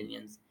people's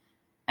opinions.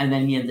 And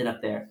then he ended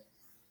up there.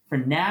 For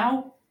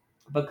now,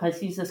 because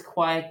he's this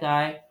quiet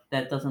guy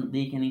that doesn't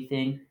leak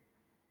anything,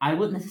 I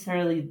wouldn't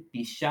necessarily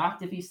be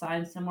shocked if he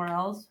signed somewhere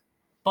else,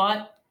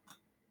 but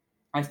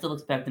I still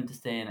expect him to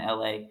stay in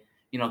LA.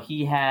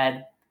 He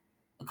had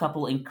a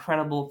couple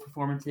incredible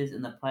performances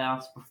in the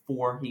playoffs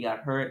before he got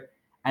hurt,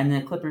 and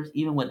the Clippers,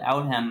 even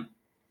without him,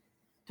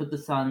 took the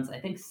Suns, I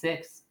think,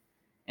 6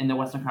 in the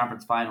Western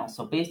Conference Finals.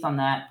 So based on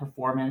that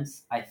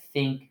performance, I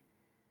think,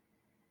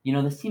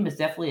 this team is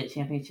definitely a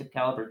championship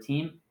caliber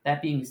team.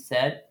 That being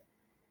said,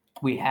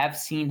 we have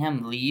seen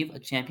him leave a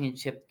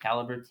championship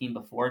caliber team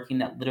before, a team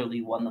that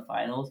literally won the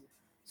finals.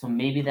 So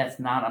maybe that's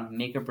not a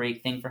make or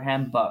break thing for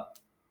him, but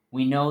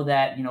we know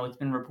that, it's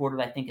been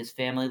reported, I think his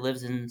family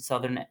lives in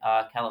Southern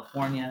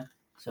California,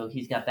 so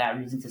he's got that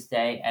reason to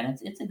stay. And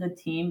it's a good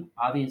team,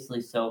 obviously,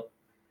 so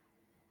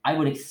I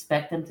would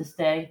expect him to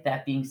stay.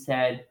 That being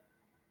said,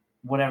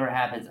 whatever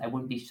happens, I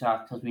wouldn't be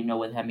shocked because we know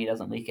with him he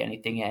doesn't leak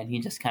anything and he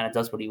just kind of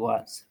does what he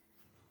wants.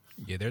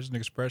 Yeah, there's an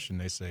expression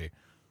they say,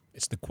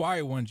 it's the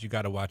quiet ones you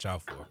got to watch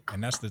out for.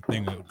 And that's the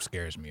thing that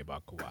scares me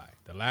about Kawhi.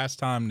 The last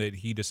time that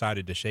he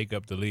decided to shake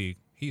up the league,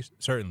 he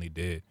certainly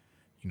did.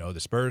 The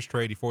Spurs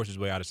trade, he forced his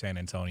way out of San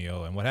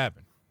Antonio, and what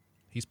happened?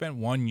 He spent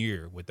 1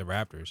 year with the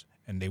Raptors,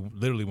 and they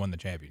literally won the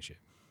championship.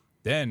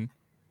 Then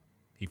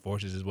he not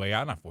forces his way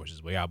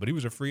out, but he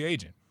was a free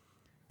agent.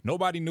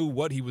 Nobody knew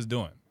what he was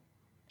doing.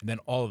 And then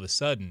all of a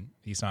sudden,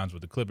 he signs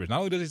with the Clippers. Not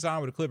only does he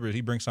sign with the Clippers,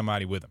 he brings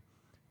somebody with him.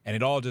 And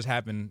it all just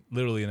happened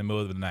literally in the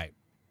middle of the night.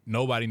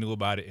 Nobody knew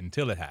about it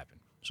until it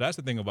happened. So that's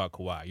the thing about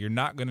Kawhi. You're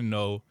not going to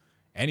know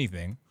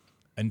anything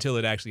until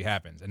it actually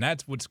happens. And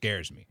that's what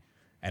scares me.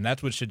 And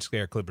that's what should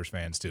scare Clippers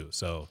fans too.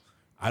 So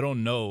I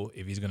don't know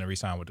if he's going to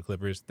re-sign with the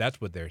Clippers.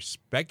 That's what they're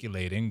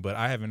speculating, but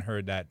I haven't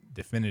heard that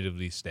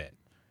definitively said.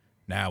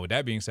 Now, with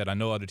that being said, I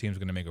know other teams are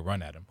going to make a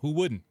run at him. Who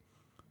wouldn't?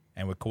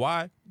 And with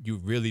Kawhi, you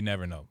really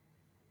never know.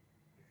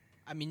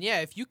 I mean,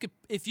 yeah,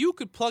 if you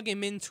could plug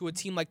him into a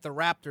team like the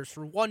Raptors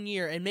for 1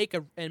 year and make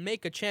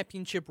a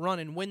championship run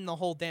and win the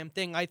whole damn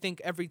thing, I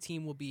think every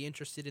team will be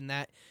interested in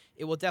that.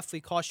 It will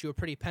definitely cost you a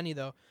pretty penny,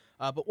 though.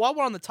 But while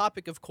we're on the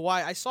topic of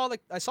Kawhi,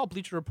 I saw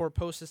Bleacher Report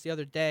post this the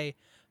other day,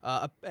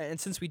 and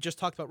since we just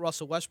talked about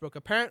Russell Westbrook,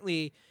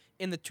 apparently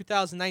in the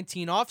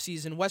 2019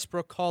 offseason,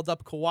 Westbrook called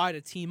up Kawhi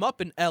to team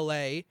up in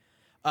LA,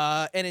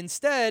 and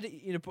instead,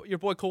 your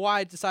boy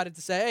Kawhi decided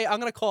to say, "Hey, I'm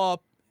gonna call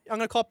up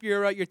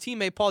your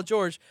teammate Paul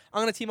George.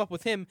 I'm gonna team up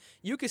with him.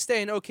 You could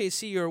stay in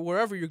OKC or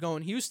wherever you're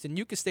going, Houston.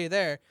 You could stay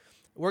there.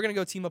 We're gonna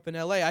go team up in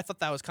LA." I thought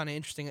that was kind of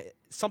interesting.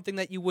 Something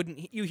that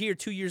you hear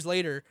 2 years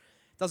later.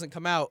 Doesn't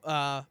come out.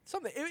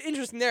 Something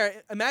interesting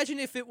there. Imagine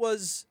if it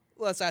was,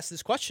 let's ask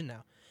this question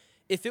now.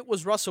 If it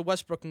was Russell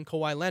Westbrook and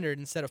Kawhi Leonard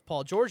instead of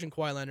Paul George and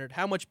Kawhi Leonard,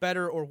 how much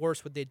better or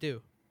worse would they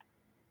do?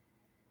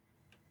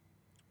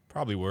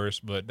 Probably worse,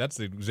 but that's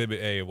the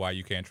exhibit A of why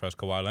you can't trust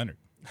Kawhi Leonard.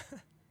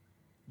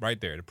 Right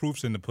there. The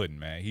proof's in the pudding,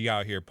 man. He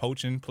out here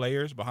poaching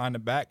players behind the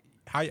back.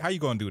 How you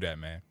going to do that,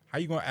 man? How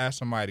you going to ask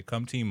somebody to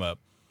come team up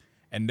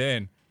and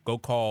then go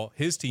call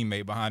his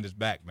teammate behind his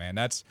back, man?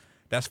 That's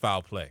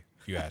foul play,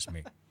 if you ask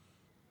me.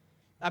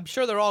 I'm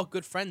sure they're all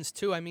good friends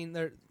too. I mean,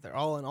 they're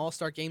all in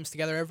all-star games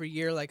together every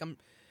year. Like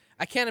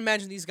I can't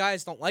imagine these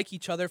guys don't like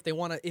each other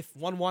if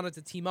one wanted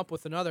to team up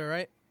with another,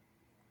 right?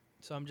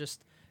 So I'm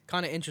just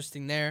kind of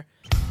interesting there.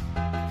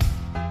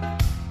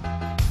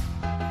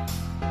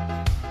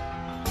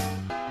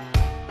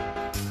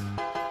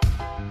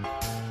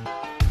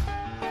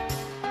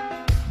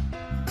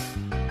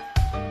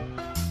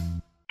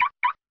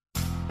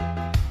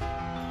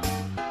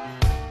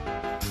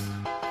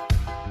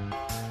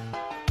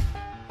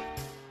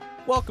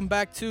 Welcome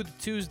back to the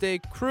Tuesday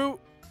Crew.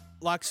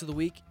 Locks of the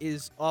Week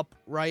is up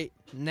right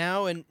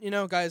now. And,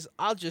 guys,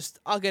 I'll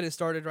get it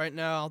started right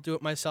now. I'll do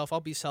it myself. I'll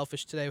be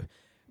selfish today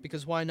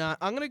because why not?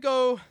 I'm going to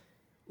go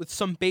with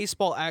some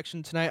baseball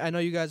action tonight. I know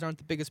you guys aren't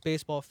the biggest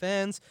baseball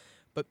fans,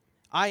 but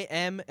I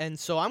am. And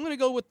so I'm going to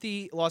go with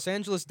the Los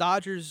Angeles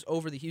Dodgers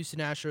over the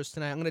Houston Astros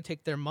tonight. I'm going to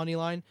take their money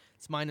line.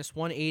 It's minus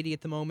 180 at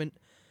the moment.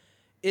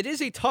 It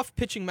is a tough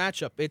pitching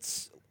matchup.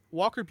 It's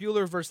Walker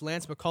Buehler versus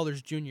Lance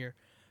McCullers Jr.,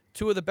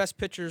 two of the best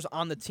pitchers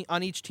on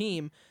on each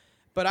team.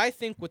 But I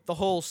think with the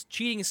whole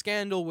cheating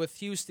scandal with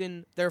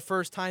Houston, their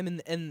first time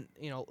in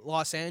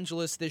Los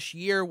Angeles this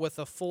year with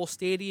a full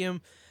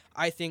stadium,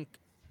 I think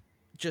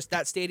just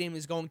that stadium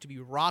is going to be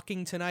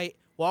rocking tonight.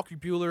 Walker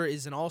Buehler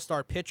is an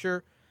all-star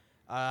pitcher.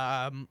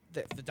 The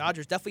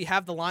Dodgers definitely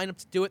have the lineup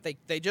to do it.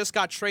 They just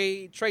got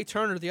Trey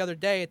Turner the other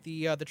day at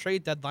the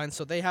trade deadline,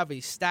 so they have a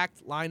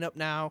stacked lineup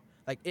now,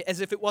 like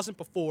as if it wasn't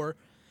before.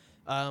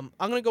 I'm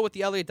going to go with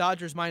the LA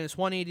Dodgers minus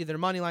 180, their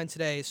money line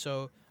today,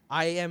 so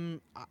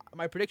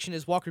My prediction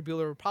is Walker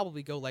Buehler will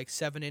probably go like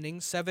 7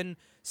 innings, seven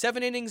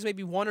innings,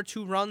 maybe 1 or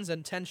 2 runs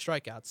and 10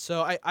 strikeouts.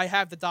 So I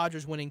have the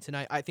Dodgers winning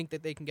tonight. I think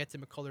that they can get to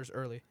McCullers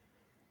early.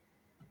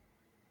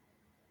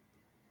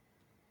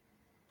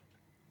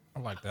 I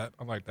like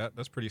that.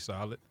 That's pretty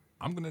solid.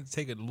 I'm going to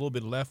take it a little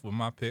bit left with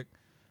my pick.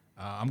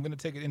 I'm going to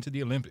take it into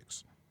the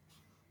Olympics.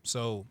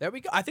 So there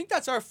we go. I think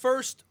that's our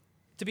first.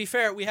 To be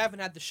fair, we haven't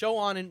had the show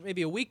on in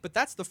maybe a week, but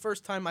that's the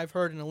first time I've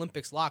heard an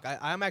Olympics lock.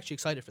 I'm actually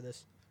excited for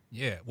this.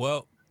 Yeah,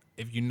 well,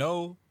 if you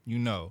know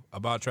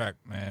about track,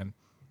 man.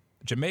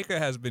 Jamaica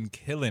has been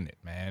killing it,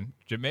 man.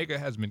 Jamaica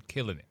has been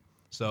killing it.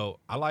 So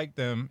I like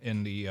them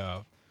in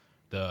the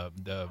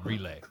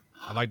relay.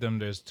 I like them.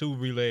 There's 2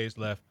 relays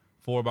left,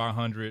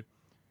 4x100.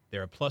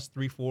 They're a plus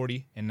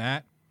 340 in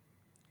that.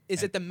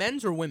 Is it the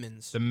men's or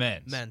women's? The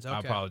men's. Men's, okay. I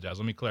apologize.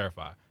 Let me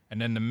clarify.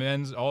 And then the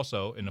men's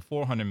also in the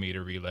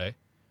 400-meter relay,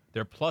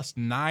 they're plus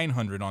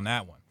 900 on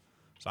that one.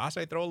 So I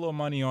say throw a little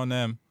money on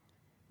them.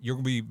 You're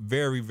going to be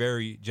very,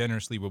 very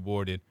generously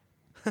rewarded.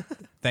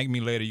 Thank me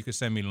later. You can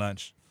send me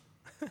lunch.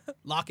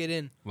 Lock it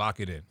in. Lock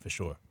it in, for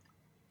sure.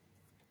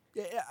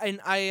 Yeah, and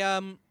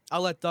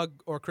I'll let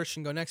Doug or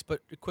Christian go next,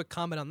 but a quick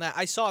comment on that.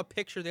 I saw a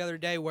picture the other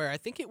day where I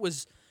think it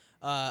was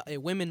a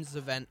women's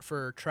event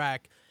for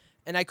track,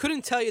 and I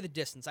couldn't tell you the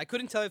distance. I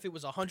couldn't tell you if it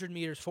was 100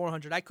 meters,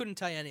 400. I couldn't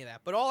tell you any of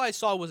that. But all I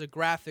saw was a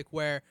graphic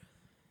where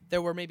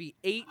there were maybe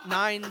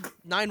 9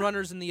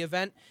 runners in the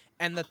event,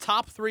 and the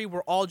top 3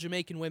 were all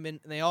Jamaican women,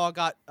 and they all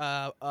got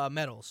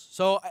medals.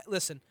 So,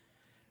 listen,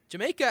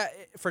 Jamaica,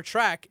 for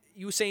track,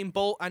 Usain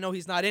Bolt, I know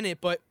he's not in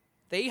it, but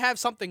they have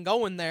something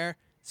going there,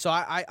 so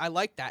I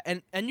like that.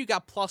 And you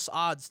got plus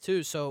odds,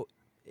 too, so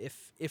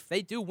if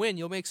they do win,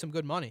 you'll make some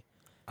good money.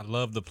 I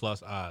love the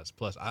plus odds.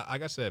 Plus,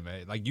 like I said,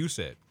 man, like you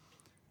said,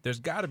 there's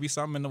got to be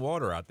something in the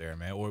water out there,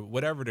 man, or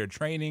whatever their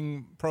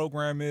training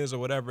program is or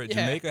whatever. Yeah.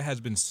 Jamaica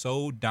has been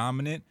so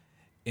dominant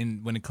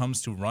when it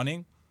comes to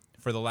running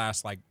for the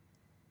last,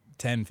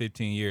 10,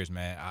 15 years,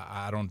 man.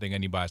 I don't think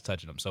anybody's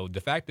touching them. So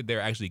the fact that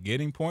they're actually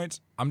getting points,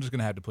 I'm just going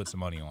to have to put some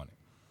money on it.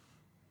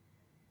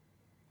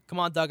 Come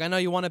on, Doug. I know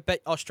you want to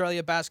bet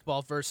Australia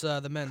basketball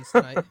versus the men's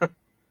tonight.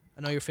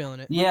 I know you're feeling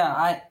it.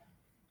 Yeah,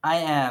 I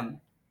am.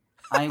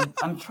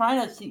 I'm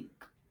trying to see.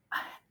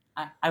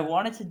 I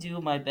wanted to do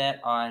my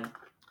bet on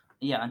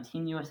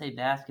Team USA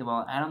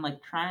basketball, and I'm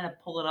trying to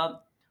pull it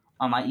up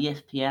on my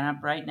ESPN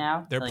app right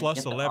now. They're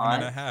plus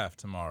 11.5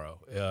 tomorrow.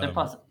 They're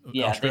plus,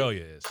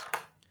 Australia is.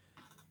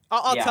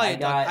 I'll tell you,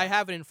 Doug. I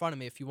have it in front of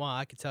me. If you want,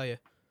 I can tell you.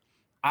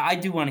 I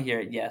do want to hear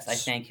it. Yes, I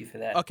thank you for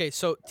that. Okay,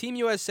 so Team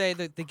USA,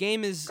 the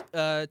game is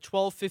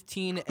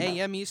 12:15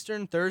 a.m.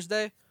 Eastern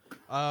Thursday.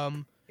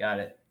 Got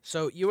it.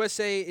 So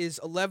USA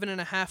is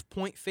 11.5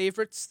 point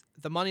favorites.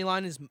 The money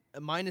line is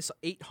minus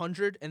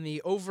 800, and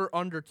the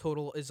over/under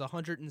total is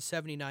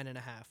 179.5.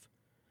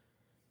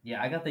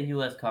 Yeah, I got the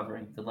US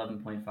covering the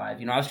 11.5.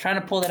 I was trying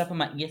to pull that up on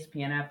my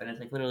ESPN app, and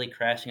it's literally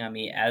crashing on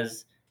me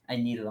as I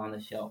need it on the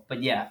show.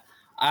 But yeah,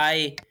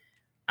 I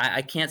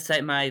can't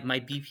cite my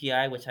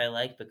BPI, which I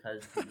like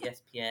because the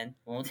ESPN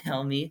won't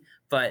tell me.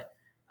 But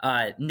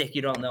Nick,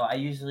 you don't know. I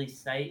usually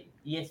cite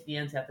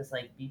ESPN's have this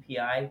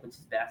BPI, which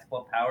is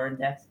Basketball Power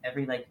Index.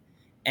 Every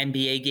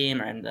NBA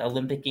game or an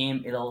Olympic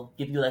game, it'll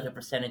give you a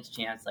percentage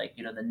chance.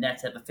 The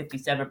Nets have a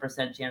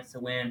 57% chance to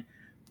win.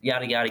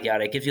 Yada yada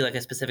yada. It gives you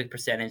a specific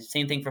percentage.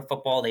 Same thing for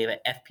football. They have an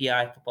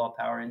FPI, Football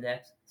Power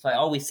Index. So I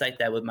always cite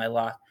that with my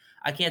lock.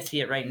 I can't see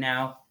it right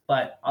now,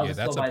 but I'll just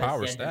go by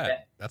the standard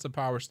stat. That's a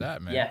power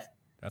stat, man. Yes,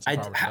 that's a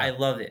power stat. I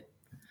love it.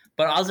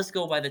 But I'll just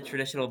go by the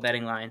traditional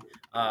betting line.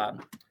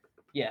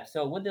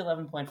 So with the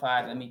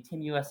 11.5,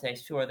 Team USA,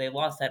 sure, they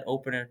lost that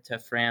opener to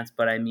France,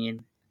 but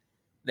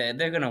they're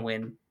going to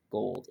win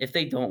gold. If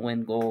they don't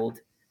win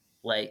gold,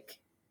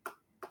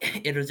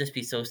 it'll just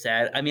be so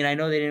sad. I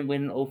know they didn't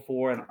win in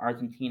 2004 and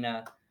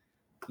Argentina,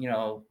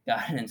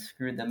 got in and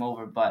screwed them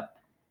over, but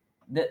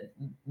the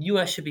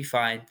U.S. should be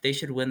fine. They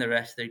should win the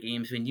rest of their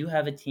games. When you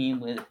have a team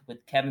with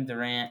Kevin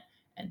Durant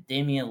and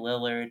Damian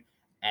Lillard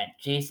and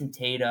Jason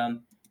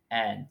Tatum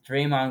and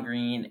Draymond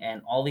Green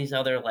and all these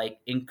other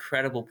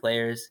incredible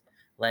players.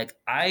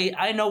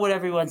 I know what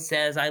everyone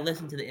says. I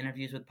listen to the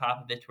interviews with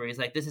Popovich where he's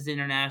this is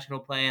international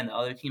play and the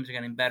other teams are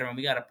getting better and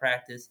we got to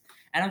practice.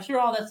 And I'm sure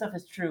all that stuff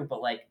is true,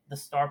 but the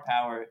star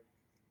power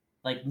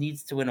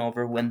needs to win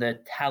over when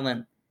the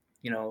talent,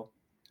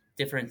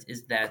 difference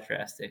is that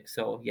drastic.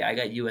 So yeah, I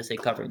got USA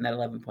covering that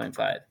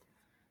 11.5.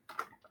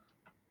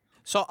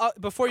 So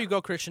before you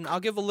go, Christian, I'll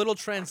give a little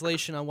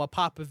translation on what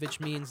Popovich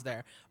means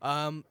there.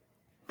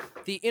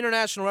 The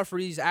international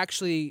referees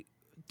actually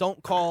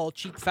don't call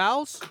cheap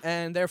fouls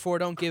and therefore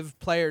don't give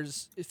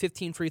players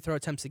 15 free throw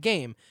attempts a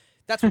game.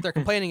 That's what they're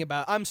complaining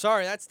about. I'm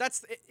sorry.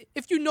 That's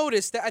if you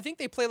notice that I think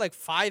they play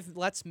 5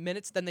 less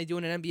minutes than they do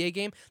in an NBA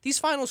game. These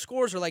final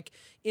scores are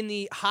in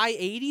the high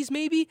 80s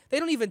maybe. They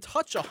don't even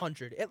touch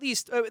 100. At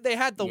least they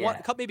had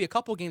maybe a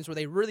couple games where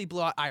they really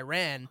blew out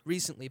Iran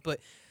recently, but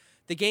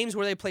the games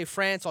where they play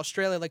France,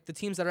 Australia, the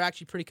teams that are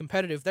actually pretty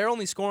competitive, they're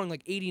only scoring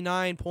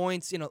 89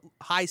 points,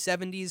 high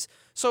 70s.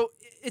 So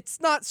it's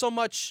not so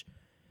much,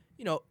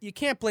 you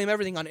can't blame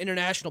everything on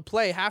international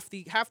play. Half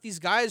these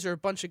guys are a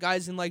bunch of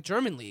guys in like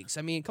German leagues.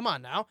 I mean, come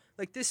on now.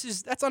 Like that's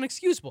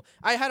unexcusable.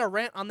 I had a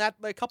rant on that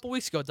like a couple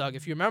weeks ago, Doug,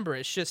 if you remember.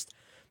 It's just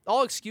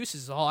all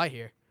excuses is all I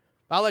hear.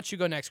 I'll let you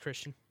go next,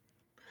 Christian.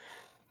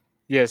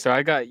 Yeah, so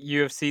I got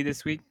UFC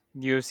this week.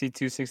 UFC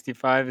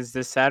 265 is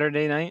this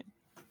Saturday night.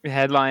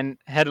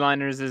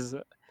 Headliners is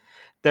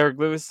Derek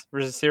Lewis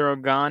versus Cyril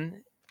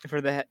Gane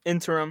for the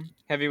interim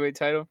heavyweight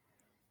title.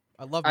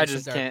 I love I Derek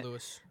just can't.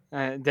 Lewis.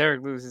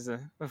 Derek Lewis is a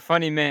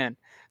funny man.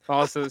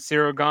 Also,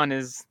 Cyril Gane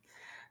is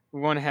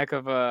one heck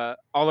of a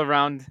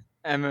all-around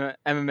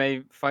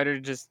MMA fighter,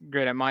 just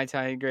great at Muay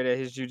Thai, great at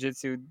his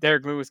jiu-jitsu.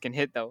 Derek Lewis can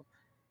hit, though.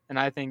 And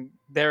I think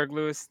Derek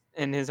Lewis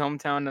in his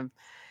hometown of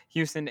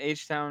Houston,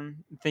 H-Town,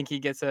 I think he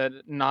gets a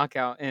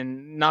knockout or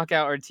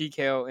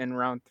TKO in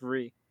round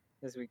 3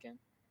 this weekend.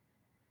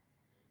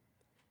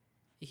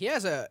 He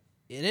has an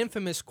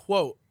infamous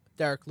quote,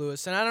 Derek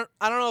Lewis, and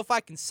I don't know if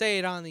I can say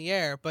it on the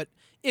air, but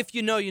if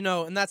you know, you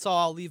know, and that's all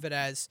I'll leave it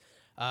as.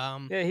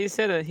 Yeah, he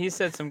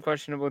said some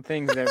questionable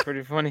things that are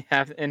pretty funny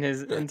in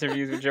his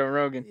interviews with Joe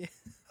Rogan. Yeah.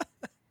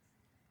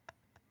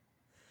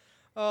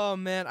 Oh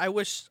man, I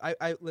wish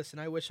I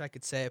wish I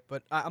could say it,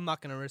 but I'm not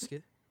gonna risk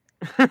it.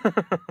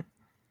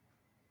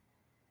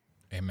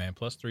 Hey man,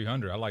 plus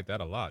 300. I like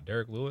that a lot.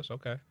 Derek Lewis,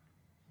 okay.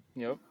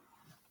 Yep.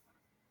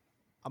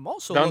 I'm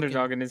also the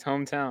underdog in his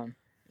hometown.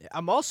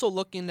 I'm also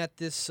looking at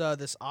this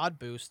this odd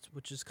boost,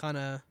 which is kind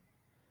of.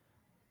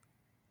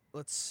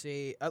 Let's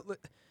see.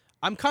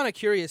 I'm kind of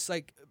curious.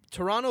 Like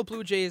Toronto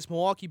Blue Jays,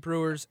 Milwaukee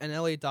Brewers, and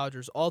LA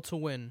Dodgers all to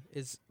win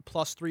is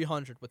plus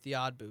 300 with the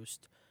odd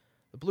boost.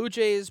 The Blue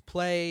Jays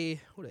play.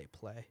 Who do they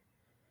play?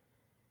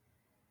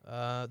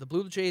 The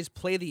Blue Jays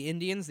play the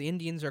Indians. The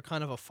Indians are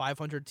kind of a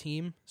 500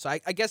 team. So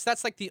I guess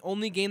that's like the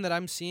only game that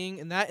I'm seeing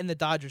in the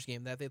Dodgers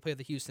game that they play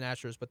the Houston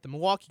Astros. But the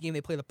Milwaukee game, they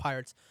play the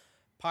Pirates.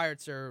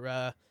 Pirates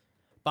are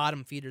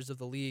bottom feeders of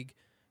the league.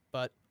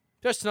 But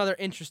just another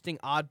interesting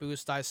odd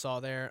boost I saw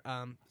there.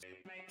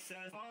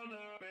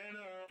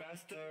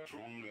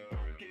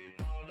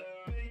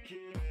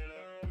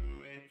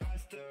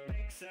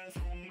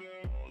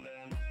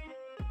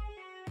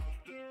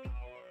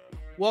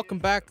 Welcome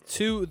back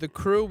to the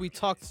crew. We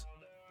talked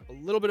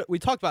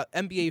about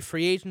NBA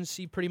free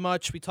agency pretty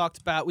much. We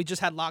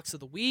just had locks of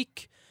the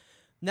week.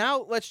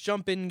 Now let's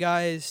jump in,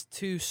 guys,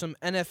 to some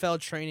NFL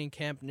training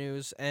camp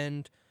news.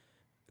 And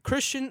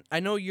Christian,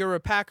 I know you're a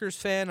Packers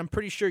fan. I'm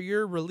pretty sure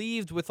you're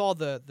relieved with all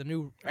the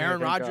new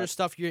Aaron Rodgers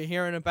stuff you're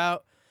hearing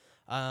about.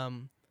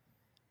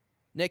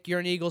 Nick, you're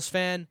an Eagles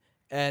fan,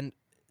 and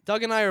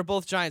Doug and I are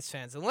both Giants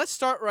fans. And let's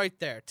start right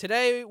there.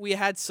 Today we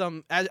had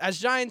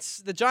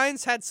the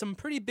Giants had some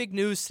pretty big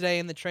news today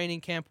in the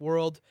training camp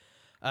world.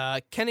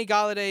 Kenny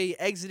Golladay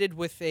exited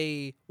with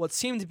what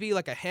seemed to be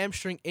like a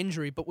hamstring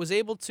injury, but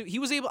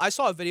I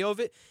saw a video of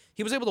it.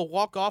 He was able to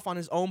walk off on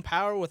his own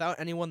power without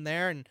anyone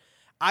there. And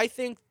I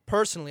think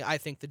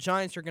the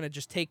Giants are going to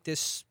just take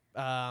this.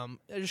 They're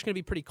just going to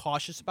be pretty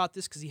cautious about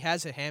this because he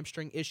has a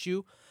hamstring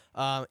issue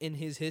in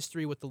his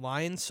history with the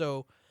Lions.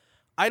 So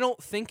I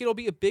don't think it'll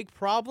be a big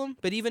problem.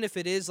 But even if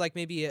it is, like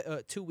maybe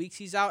 2 weeks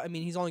he's out, I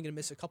mean, he's only going to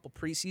miss a couple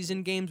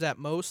preseason games at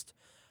most.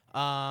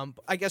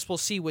 I guess we'll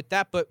see with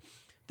that. But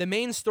the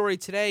main story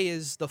today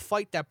is the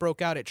fight that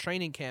broke out at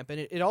training camp. And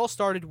it all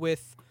started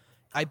with,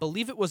 I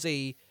believe it was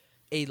a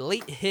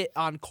late hit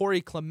on Corey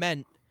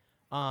Clement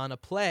on a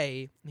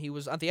play. He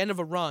was at the end of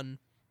a run.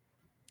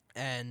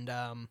 And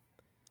I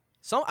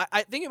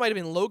think it might have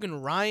been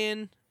Logan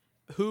Ryan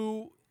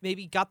who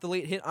maybe got the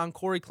late hit on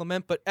Corey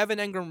Clement, but Evan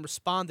Engram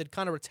responded,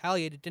 kind of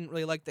retaliated, didn't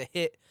really like the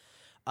hit,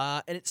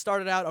 and it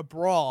started out a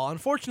brawl.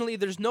 Unfortunately,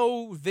 there's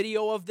no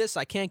video of this.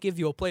 I can't give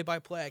you a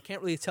play-by-play. I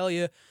can't really tell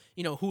you,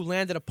 who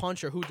landed a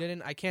punch or who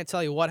didn't. I can't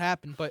tell you what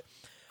happened, but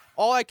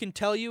all I can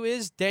tell you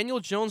is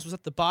Daniel Jones was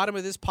at the bottom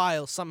of this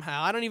pile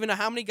somehow. I don't even know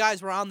how many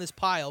guys were on this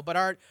pile, but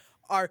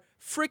our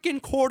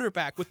freaking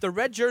quarterback with the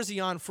red jersey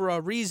on for a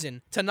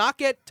reason, to not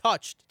get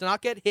touched, to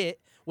not get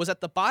hit, was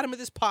at the bottom of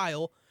this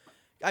pile.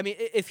 I mean,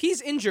 if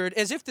he's injured,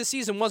 as if the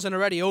season wasn't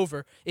already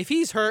over, if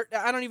he's hurt,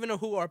 I don't even know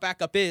who our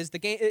backup is. The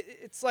game,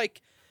 it's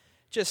like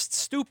just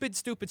stupid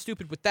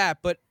with that.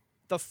 But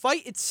the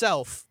fight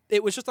itself,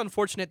 it was just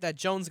unfortunate that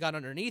Jones got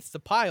underneath the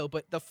pile.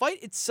 But the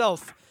fight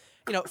itself,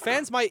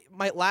 fans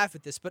might laugh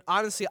at this, but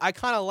honestly, I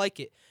kind of like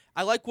it.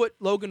 I like what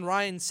Logan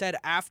Ryan said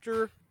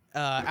after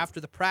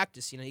the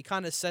practice. He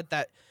kind of said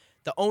that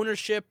the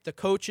ownership, the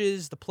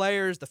coaches, the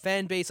players, the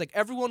fan base, like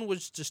everyone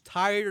was just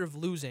tired of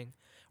losing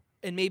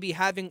and maybe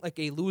having like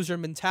a loser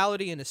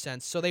mentality in a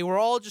sense. So they were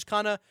all just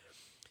kind of,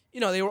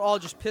 they were all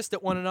just pissed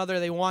at one another.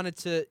 They wanted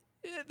to,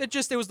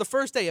 it was the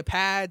first day of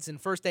pads and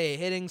first day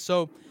of hitting.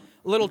 So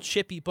a little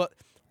chippy, but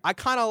I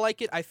kind of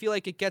like it. I feel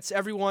like it gets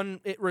everyone,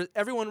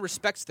 everyone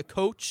respects the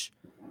coach.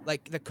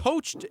 Like the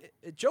coach,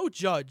 Joe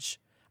Judge,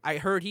 I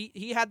heard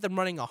he had them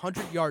running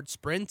 100-yard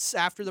sprints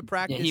after the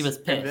practice. Yeah, he was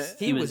pissed.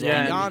 He was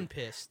beyond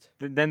pissed.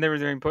 Then they were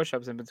doing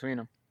push-ups in between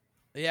them.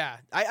 Yeah,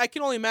 I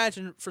can only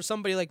imagine for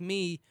somebody like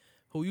me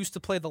who used to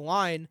play the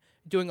line,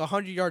 doing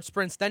 100-yard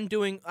sprints, then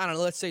doing, I don't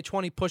know, let's say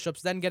 20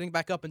 push-ups, then getting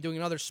back up and doing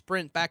another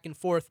sprint back and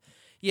forth.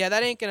 Yeah,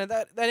 that ain't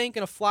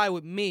gonna fly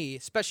with me,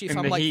 especially if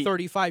I'm like heat.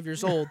 35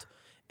 years old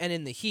and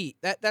in the heat.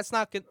 That's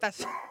not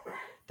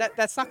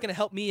gonna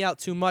help me out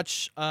too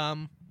much.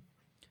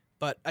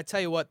 But I tell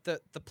you what, the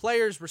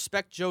players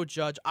respect Joe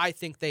Judge. I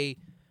think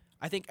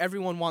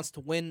everyone wants to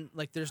win.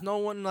 Like, there's no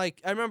one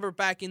like, I remember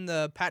back in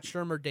the Pat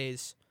Shurmur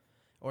days,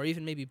 or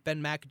even maybe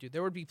Ben McAdoo,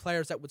 there would be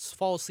players that would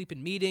fall asleep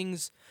in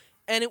meetings,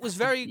 and it was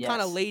very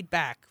kind of laid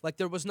back. Like,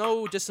 there was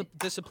no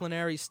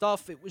disciplinary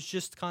stuff. It was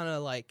just kind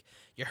of like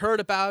you heard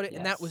about it,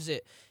 and that was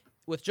it.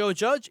 With Joe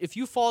Judge, if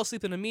you fall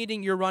asleep in a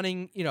meeting, you're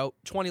running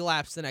 20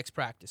 laps the next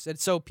practice, and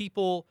so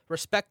people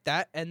respect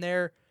that, and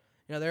they're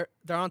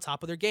on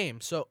top of their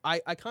game. So I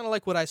kind of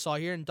like what I saw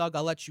here, and Doug,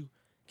 I'll let you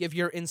give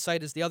your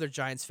insight as the other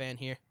Giants fan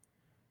here.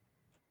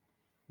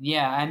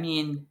 Yeah, I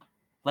mean,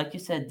 like you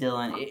said,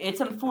 Dylan,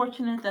 it's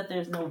unfortunate that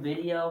there's no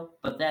video,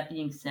 but that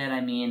being said, I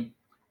mean,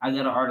 I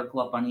got an article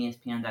up on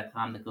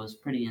ESPN.com that goes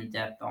pretty in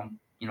depth on,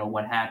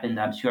 what happened.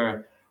 I'm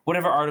sure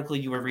whatever article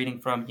you were reading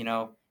from,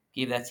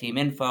 gave that same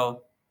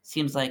info.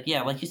 Seems like,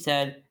 yeah, like you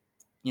said,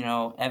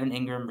 Evan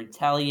Ingram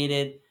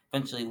retaliated.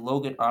 Eventually,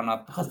 Logan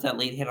because that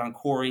late hit on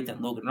Corey,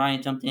 then Logan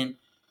Ryan jumped in.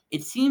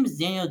 It seems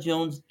Daniel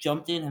Jones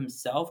jumped in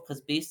himself because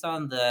based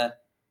on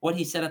what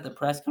he said at the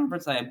press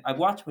conference, I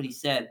watched what he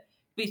said.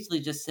 Basically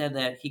just said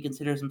that he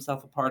considers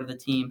himself a part of the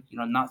team,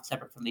 not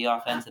separate from the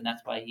offense, and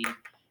that's why he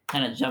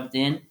kind of jumped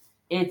in.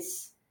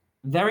 It's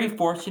very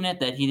fortunate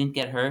that he didn't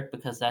get hurt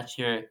because that's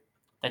your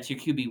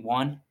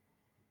QB1.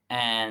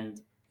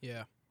 And,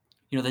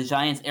 the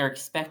Giants are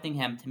expecting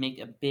him to make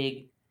a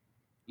big,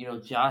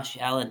 Josh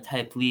Allen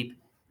type leap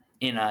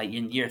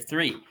in year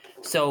 3.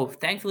 So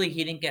thankfully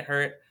he didn't get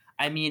hurt.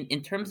 I mean,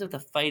 in terms of the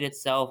fight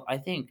itself, I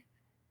think,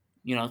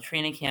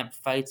 training camp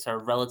fights are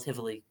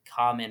relatively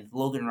common.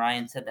 Logan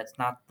Ryan said that's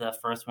not the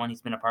first one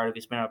he's been a part of.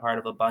 He's been a part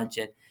of a bunch.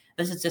 And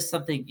this is just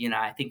something,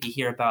 I think you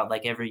hear about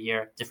like every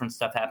year. Different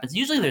stuff happens.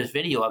 Usually there's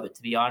video of it,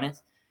 to be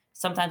honest.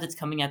 Sometimes it's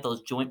coming at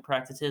those joint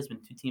practices when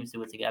two teams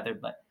do it together.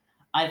 But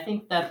I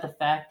think that the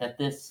fact that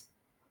this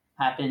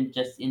happened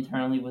just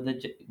internally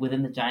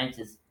within the Giants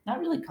is not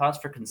really cause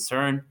for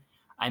concern.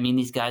 I mean,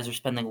 these guys are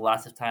spending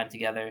lots of time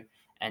together.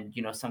 And,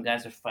 some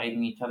guys are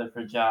fighting each other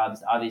for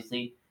jobs.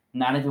 Obviously,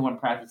 not everyone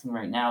practicing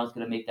right now is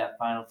going to make that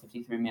final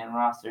 53-man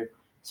roster.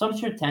 So I'm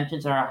sure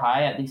tensions are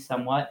high, at least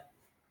somewhat.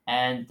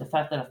 And the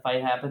fact that a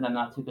fight happened, I'm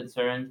not too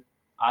concerned.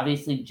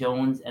 Obviously,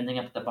 Jones ending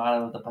up at the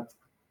bottom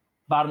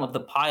of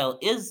the pile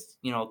is,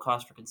 a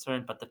cause for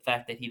concern. But the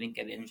fact that he didn't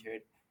get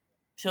injured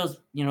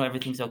shows,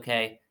 everything's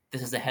okay.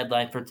 This is the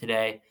headline for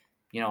today,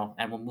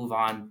 and we'll move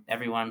on.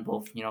 Everyone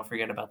will,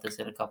 forget about this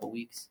in a couple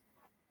weeks.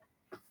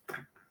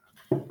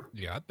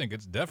 Yeah, I think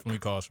it's definitely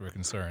cause for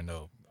concern,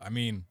 though. I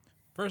mean,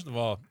 first of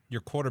all,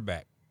 your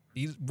quarterback,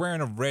 he's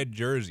wearing a red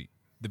jersey.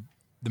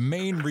 The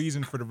main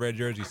reason for the red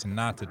jersey is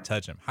not to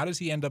touch him. How does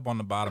he end up on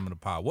the bottom of the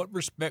pile? What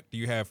respect do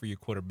you have for your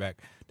quarterback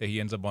that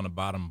he ends up on the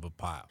bottom of a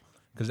pile?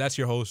 Because that's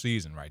your whole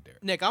season right there.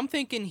 Nick, I'm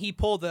thinking he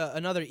pulled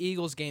another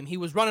Eagles game. He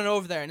was running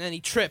over there, and then he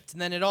tripped,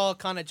 and then it all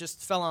kind of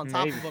just fell on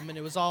top of him, and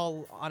it was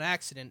all on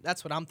accident.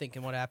 That's what I'm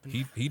thinking what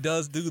happened. He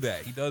does do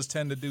that. He does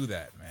tend to do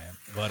that, man.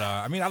 But,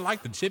 I mean, I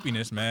like the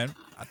chippiness, man.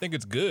 I think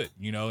it's good,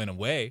 in a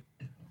way.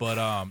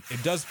 But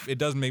it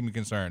does make me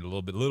concerned, a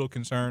little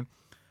concerned.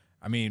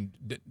 I mean,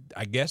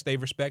 I guess they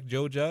respect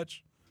Joe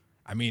Judge.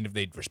 I mean, if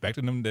they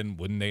respected him, then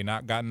wouldn't they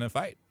not gotten in a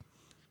fight?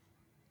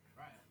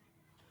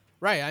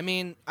 Right. I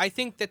mean, I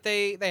think that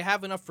they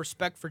have enough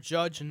respect for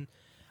Judge, and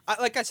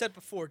like I said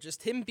before,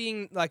 just him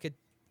being like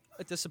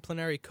a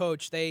disciplinary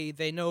coach, they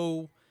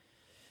know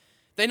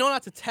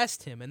not to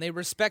test him, and they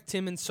respect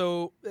him, and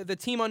so the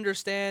team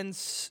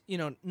understands,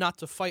 not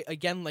to fight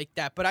again like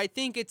that. But I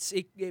think it's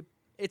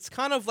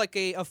kind of like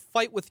a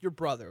fight with your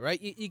brother,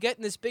 right? You get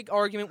in this big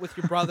argument with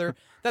your brother,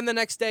 then the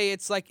next day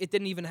it's like it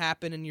didn't even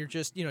happen, and you're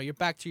just, you're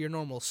back to your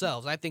normal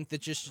selves. I think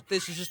that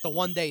this is just a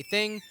one-day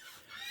thing.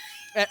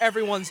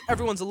 Everyone's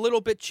a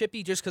little bit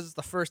chippy just because it's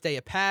the first day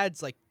of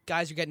pads. Like,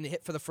 guys are getting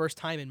hit for the first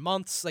time in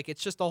months. Like,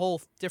 it's just a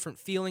whole different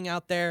feeling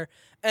out there.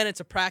 And it's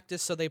a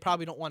practice, so they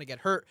probably don't want to get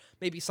hurt.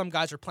 Maybe some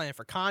guys are playing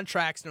for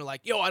contracts, and they're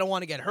like, yo, I don't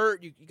want to get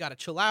hurt. You got to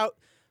chill out.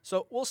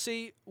 So we'll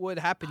see what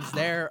happens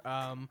there.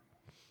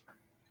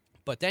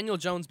 But Daniel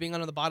Jones being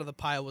under the bottom of the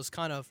pile was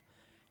kind of,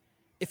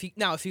 if he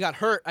got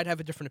hurt, I'd have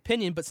a different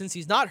opinion. But since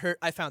he's not hurt,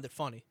 I found it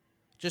funny.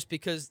 Just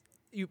because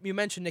you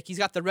mentioned, Nick, he's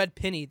got the red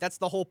penny. That's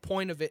the whole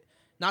point of it.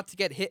 Not to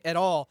get hit at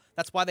all.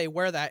 That's why they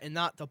wear that and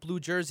not the blue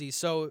jersey.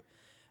 So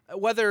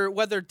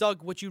whether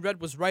Doug, what you read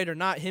was right or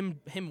not, him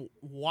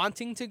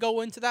wanting to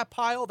go into that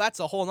pile, that's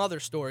a whole other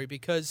story,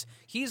 because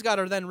he's got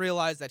to then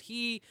realize that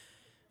he,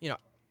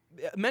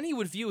 many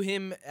would view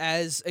him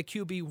as a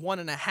QB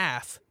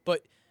 1.5,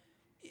 but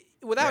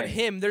without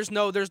him, there's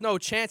no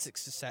chance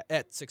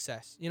at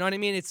success. You know what I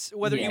mean? It's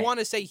whether you want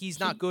to say he's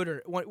not good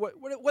or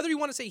whether you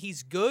want to say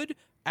he's good,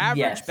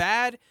 average,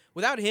 bad.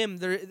 Without him,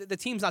 the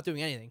team's not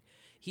doing anything.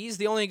 He's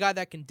the only guy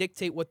that can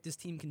dictate what this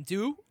team can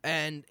do,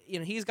 and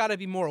he's got to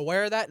be more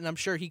aware of that, and I'm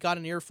sure he got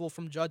an earful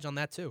from Judge on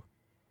that too.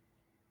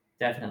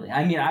 Definitely.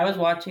 I mean, I was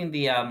watching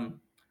the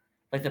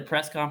like the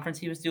press conference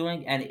he was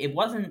doing, and it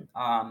wasn't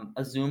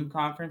a Zoom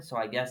conference, so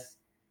I guess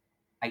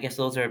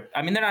those are.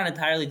 I mean, they're not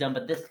entirely done,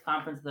 but this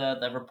conference,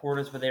 the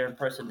reporters were there in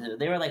person.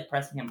 They were like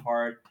pressing him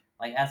hard,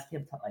 like asking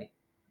him to like,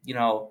 you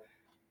know,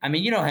 I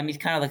mean, you know him. He's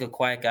kind of like a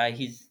quiet guy.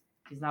 He's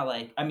not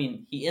like. I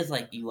mean, he is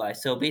like Eli.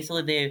 So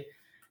basically,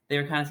 they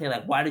were kind of saying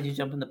like, why did you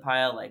jump in the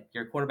pile? Like,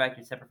 you're a quarterback,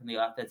 you're separate from the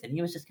offense, and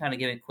he was just kind of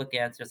giving quick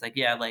answers, like,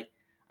 yeah, like,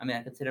 I mean,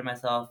 I consider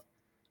myself,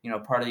 you know,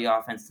 part of the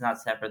offense,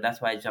 not separate.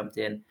 That's why I jumped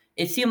in.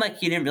 It seemed like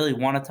he didn't really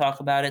want to talk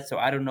about it, so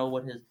I don't know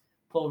what his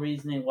full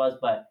reasoning was,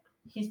 but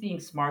he's being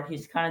smart.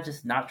 He's kind of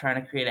just not trying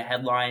to create a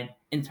headline.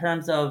 In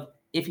terms of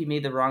if he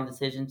made the wrong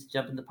decision to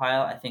jump in the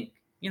pile, I think,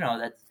 you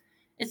know,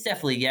 it's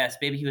definitely yes.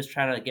 Maybe he was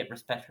trying to get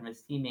respect from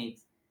his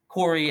teammates.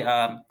 Corey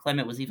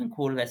Clement was even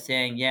quoted as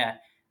saying, yeah,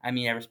 I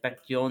mean, I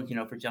respect Jones, you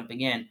know, for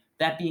jumping in.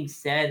 That being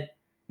said,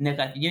 Nick,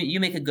 you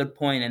make a good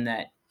point in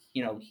that,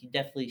 you know, he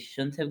definitely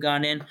shouldn't have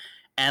gone in.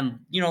 And,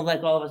 you know,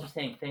 like all of us are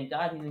saying, thank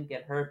God he didn't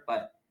get hurt,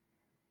 but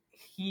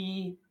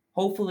he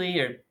hopefully,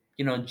 or,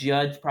 you know,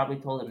 Judge probably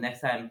told him next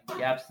time,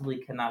 you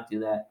absolutely cannot do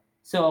that.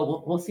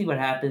 So we'll see what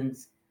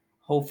happens.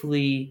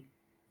 Hopefully,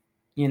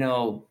 you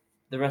know,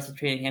 the rest of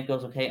training camp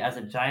goes okay. As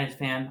a Giants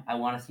fan, I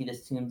want to see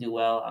this team do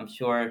well. I'm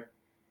sure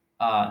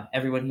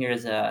everyone here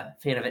is a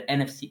fan of an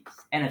NFC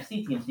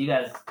team. So you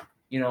guys,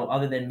 you know,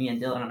 other than me and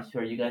Dylan, I'm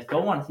sure you guys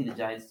don't want to see the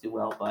Giants do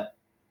well, but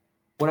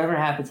whatever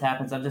happens.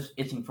 I'm just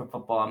itching for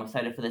football. I'm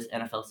excited for this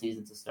NFL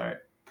season to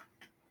start.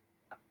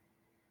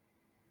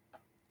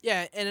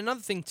 Yeah, and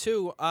another thing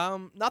too,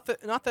 not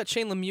that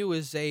Shane Lemieux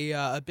is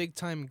a big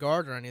time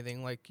guard or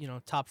anything like, you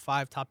know, top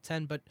 5, top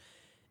 10, but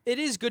it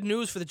is good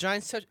news for the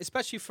Giants,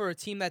 especially for a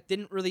team that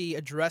didn't really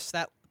address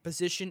that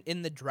position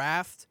in the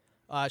draft.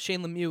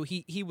 Shane Lemieux,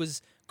 he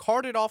was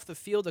carted off the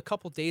field a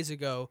couple days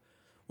ago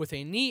with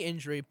a knee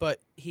injury, but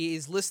he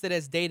is listed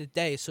as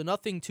day-to-day, so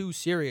nothing too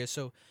serious.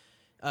 So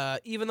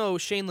even though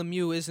Shane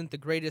Lemieux isn't the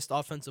greatest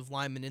offensive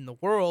lineman in the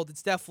world,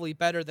 it's definitely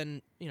better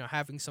than, you know,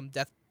 having some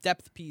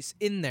depth piece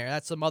in there.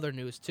 That's some other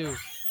news too.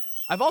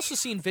 I've also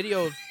seen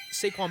video of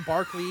Saquon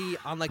Barkley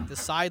on like the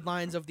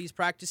sidelines of these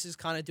practices,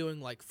 kind of doing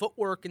like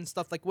footwork and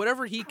stuff, like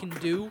whatever he can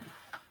do.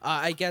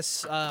 I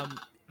guess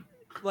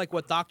like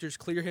what doctors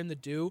clear him to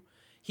do.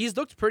 He's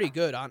looked pretty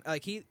good on.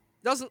 Like he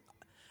doesn't.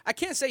 I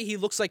can't say he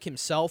looks like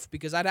himself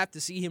because I'd have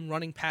to see him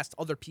running past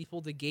other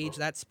people to gauge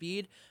that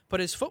speed.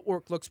 But his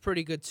footwork looks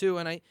pretty good too,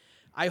 and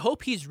I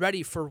hope he's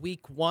ready for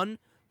week 1.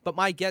 But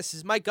my guess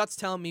is my gut's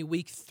telling me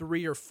week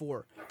 3 or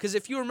 4. Because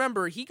if you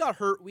remember, he got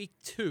hurt week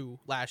 2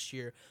 last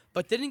year,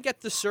 but didn't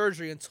get the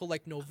surgery until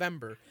like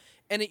November.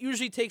 And it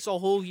usually takes a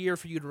whole year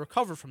for you to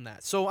recover from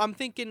that. So I'm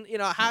thinking, you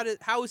know,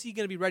 how is he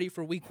going to be ready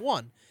for week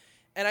 1?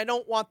 And I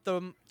don't want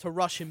them to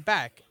rush him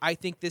back. I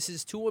think this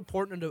is too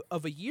important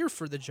of a year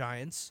for the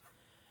Giants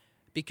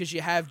because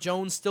you have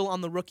Jones still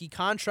on the rookie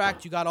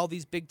contract. You got all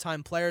these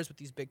big-time players with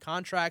these big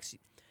contracts.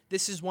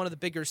 This is one of the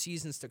bigger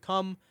seasons to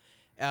come.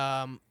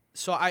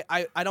 So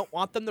I don't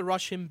want them to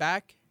rush him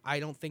back. I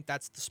don't think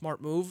that's the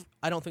smart move.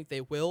 I don't think they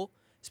will,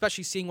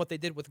 especially seeing what they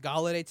did with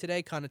Galladay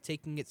today, kind of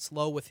taking it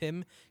slow with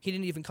him. He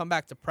didn't even come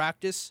back to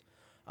practice.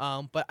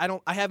 But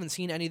I haven't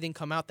seen anything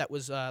come out that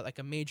was like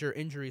a major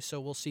injury, so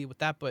we'll see with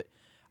that. But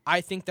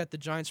I think that the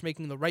Giants are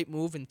making the right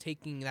move and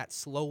taking that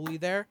slowly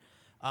there.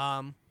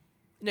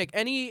 Nick,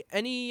 any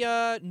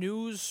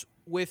news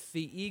with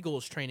the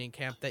Eagles training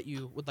camp that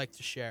you would like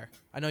to share?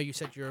 I know you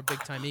said you're a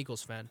big-time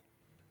Eagles fan.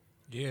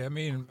 Yeah, I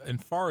mean, as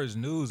far as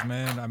news,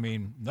 man, I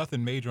mean,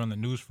 nothing major on the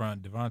news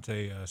front.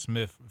 Devontae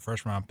Smith,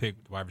 first-round pick,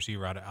 wide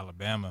receiver out of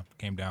Alabama,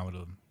 came down with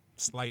a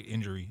slight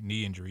injury,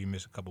 knee injury. He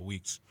missed a couple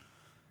weeks.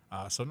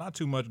 So not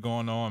too much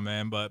going on,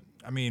 man. But,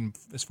 I mean,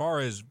 as far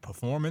as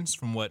performance,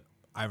 from what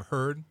I've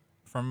heard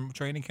from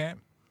training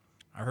camp,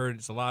 I heard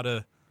it's a lot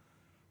of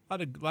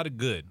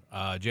good.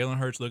 Jalen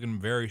Hurts looking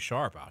very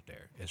sharp out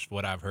there. It's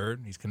what I've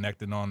heard. He's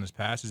connecting on his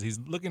passes. He's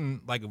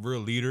looking like a real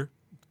leader,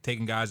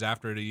 taking guys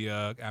after the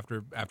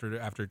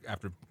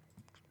after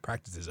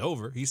practice is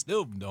over. He's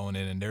still doing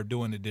it, and they're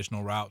doing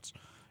additional routes.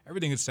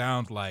 Everything it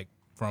sounds like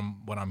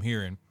from what I'm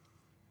hearing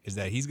is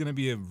that he's going to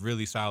be a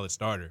really solid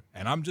starter,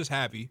 and I'm just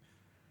happy.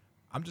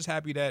 I'm just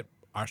happy that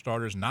our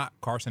starter's not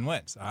Carson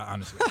Wentz,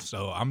 honestly.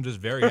 So I'm just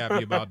very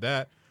happy about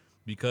that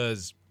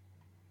because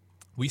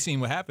we seen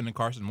what happened to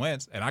Carson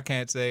Wentz, and I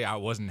can't say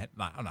I'm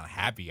not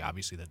happy,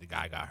 obviously, that the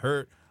guy got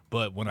hurt.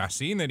 But when I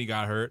seen that he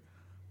got hurt,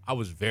 I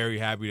was very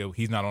happy that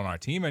he's not on our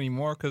team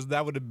anymore because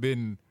that would have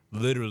been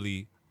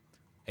literally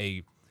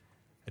a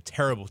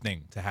terrible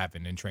thing to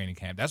happen in training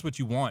camp. That's what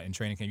you want in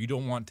training camp. You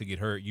don't want to get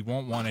hurt. You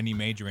won't want any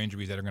major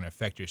injuries that are going to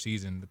affect your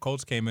season. The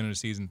Colts came into the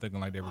season thinking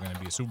like they were going to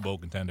be a Super Bowl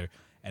contender,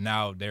 and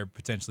now they're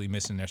potentially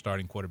missing their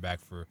starting quarterback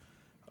for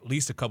at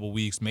least a couple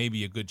weeks,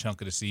 maybe a good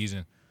chunk of the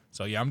season.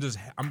 So yeah, I'm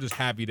just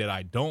happy that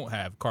I don't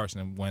have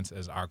Carson Wentz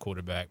as our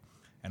quarterback,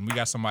 and we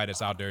got somebody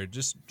that's out there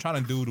just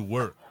trying to do the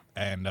work.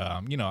 And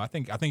I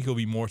think he'll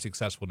be more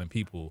successful than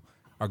people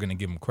are going to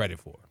give him credit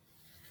for.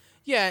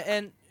 Yeah,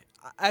 and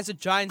as a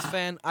Giants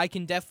fan, I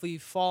can definitely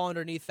fall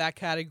underneath that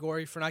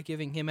category for not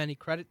giving him any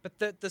credit.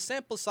 But the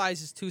sample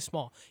size is too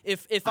small.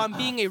 If I'm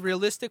being a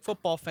realistic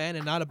football fan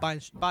and not a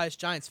biased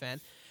Giants fan,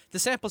 the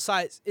sample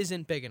size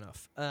isn't big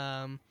enough.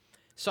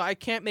 So I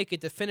can't make a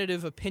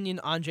definitive opinion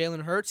on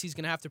Jalen Hurts. He's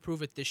going to have to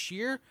prove it this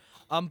year.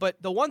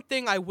 But the one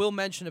thing I will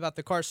mention about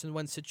the Carson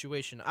Wentz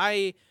situation,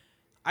 I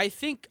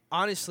think,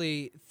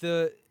 honestly,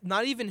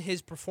 not even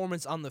his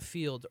performance on the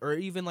field or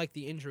even like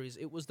the injuries,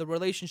 it was the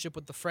relationship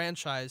with the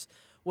franchise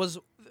was,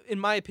 in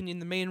my opinion,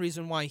 the main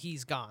reason why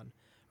he's gone,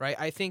 right?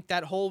 I think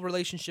that whole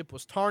relationship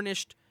was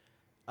tarnished.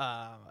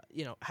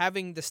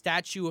 Having the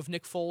statue of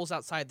Nick Foles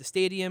outside the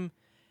stadium,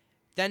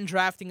 then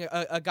drafting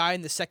a guy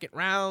in the second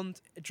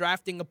round,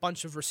 drafting a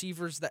bunch of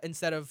receivers that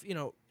instead of,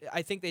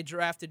 I think they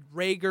drafted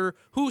Rager,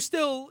 who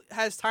still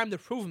has time to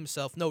prove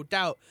himself, no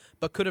doubt,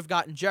 but could have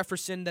gotten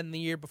Jefferson. Then the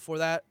year before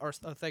that, or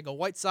I think a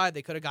Whiteside,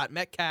 they could have got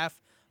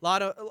Metcalf.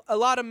 A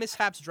lot of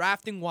mishaps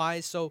drafting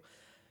wise. So,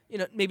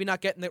 maybe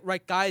not getting the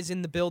right guys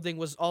in the building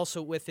was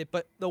also with it.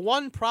 But the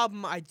one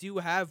problem I do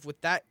have with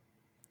that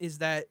is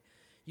that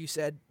you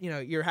said,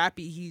 you're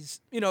happy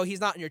he's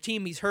not on your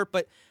team, he's hurt,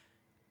 but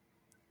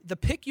the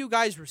pick you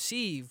guys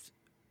received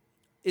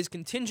is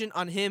contingent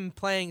on him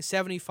playing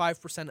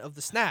 75% of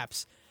the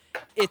snaps.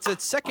 It's a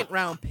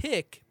second-round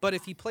pick, but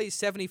if he plays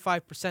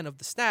 75% of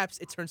the snaps,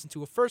 it turns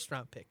into a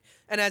first-round pick.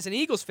 And as an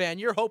Eagles fan,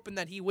 you're hoping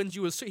that he wins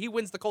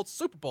the Colts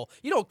Super Bowl.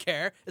 You don't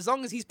care. As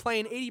long as he's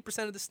playing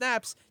 80% of the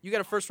snaps, you get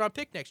a first-round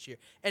pick next year.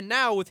 And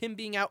now, with him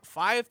being out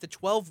 5 to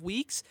 12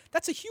 weeks,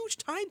 that's a huge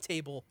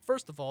timetable,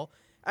 first of all.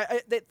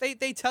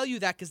 They tell you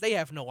that because they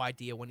have no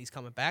idea when he's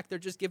coming back. They're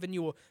just giving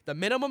you the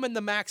minimum and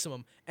the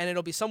maximum, and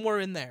it'll be somewhere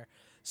in there.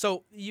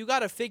 So you got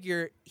to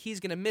figure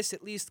he's going to miss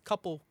at least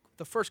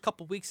the first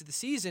couple weeks of the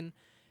season,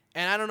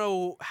 and I don't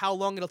know how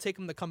long it'll take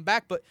him to come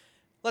back. But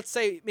let's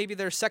say maybe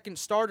their second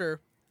starter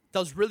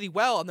does really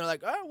well, and they're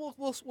like, all right,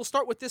 we'll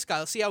start with this guy.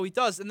 Let's see how he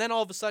does. And then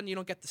all of a sudden you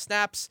don't get the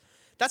snaps.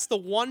 That's the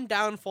one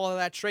downfall of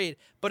that trade.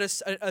 But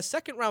a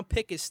second-round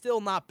pick is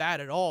still not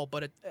bad at all.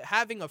 But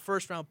having a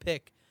first-round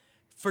pick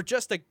for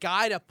just a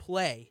guy to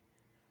play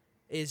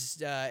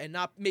is and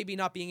not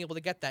being able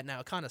to get that now,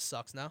 it kind of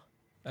sucks now.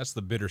 That's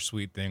the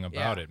bittersweet thing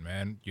about it,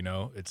 man.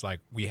 It's like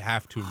we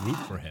have to root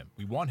for him.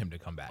 We want him to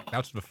come back.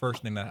 That's the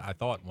first thing that I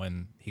thought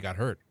when he got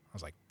hurt. I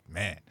was like,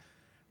 man,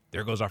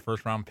 there goes our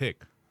first round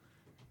pick.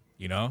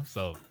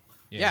 So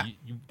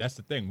that's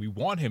the thing. We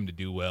want him to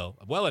do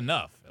well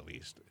enough at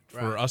least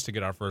for us to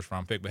get our first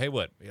round pick. But hey,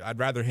 I'd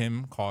rather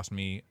him cost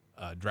me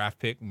a draft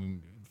pick,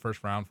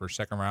 first round for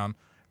second round,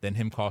 than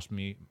him cost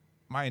me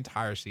my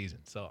entire season.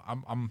 So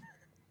I'm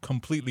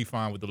completely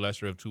fine with the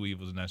lesser of two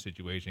evils in that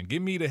situation.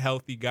 Give me the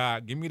healthy guy.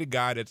 Give me the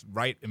guy that's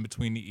right in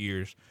between the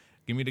ears.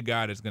 Give me the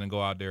guy that's going to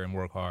go out there and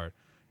work hard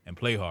and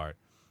play hard.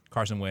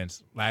 Carson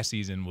Wentz last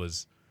season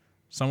was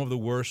some of the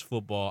worst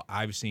football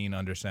I've seen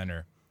under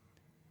center.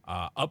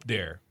 Up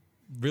there,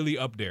 really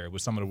up there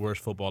with some of the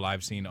worst football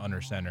I've seen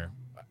under center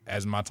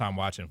as my time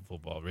watching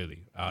football,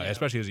 really,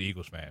 especially as an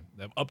Eagles fan.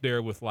 Up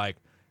there with like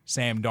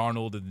Sam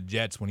Darnold and the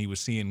Jets when he was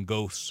seeing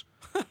ghosts.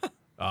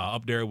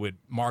 Up there with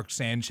Mark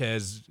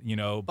Sanchez,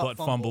 butt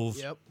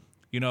fumbles.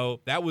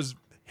 Yep. That was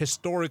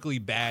historically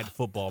bad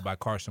football by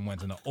Carson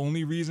Wentz. And the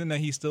only reason that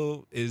he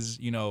still is,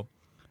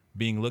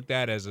 being looked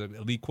at as an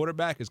elite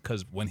quarterback is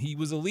because when he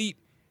was elite,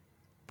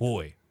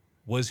 boy,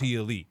 was he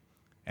elite.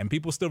 And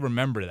people still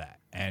remember that.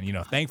 And,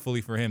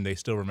 thankfully for him, they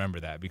still remember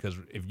that. Because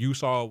if you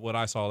saw what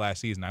I saw last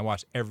season, I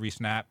watched every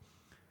snap.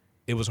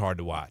 It was hard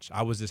to watch.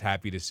 I was just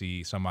happy to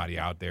see somebody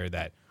out there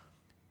that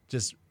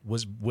just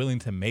was willing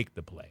to make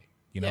the play.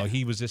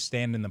 He was just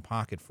standing in the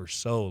pocket for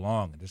so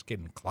long and just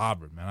getting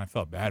clobbered, man. I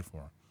felt bad for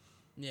him.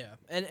 Yeah,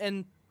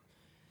 and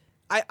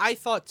I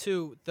thought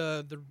too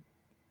the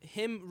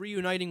him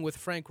reuniting with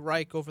Frank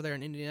Reich over there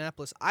in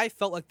Indianapolis, I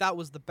felt like that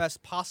was the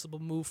best possible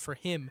move for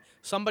him.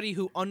 Somebody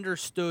who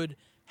understood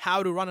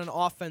how to run an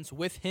offense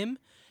with him,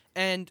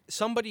 and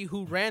somebody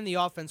who ran the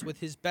offense with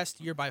his best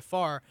year by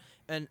far.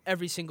 And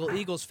every single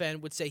Eagles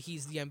fan would say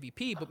he's the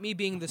MVP. But me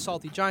being the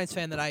salty Giants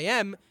fan that I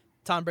am,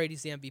 Tom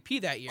Brady's the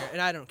MVP that year,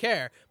 and I don't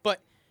care. But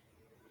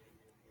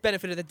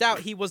benefit of the doubt,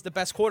 he was the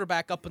best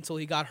quarterback up until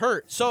he got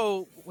hurt.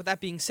 So with that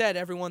being said,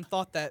 everyone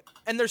thought that,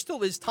 and there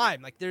still is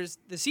time. Like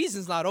the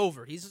season's not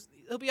over.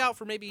 He'll be out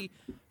for maybe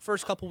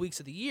first couple weeks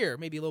of the year,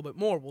 maybe a little bit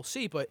more. We'll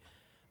see. But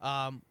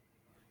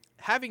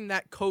having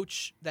that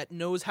coach that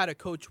knows how to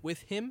coach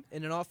with him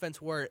in an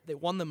offense where they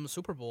won them a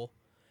Super Bowl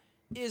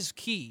is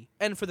key,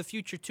 and for the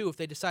future too if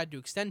they decide to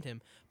extend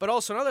him. But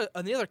also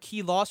another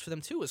key loss for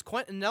them too is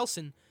Quentin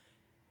Nelson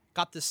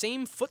got the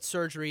same foot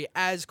surgery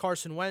as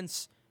Carson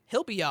Wentz.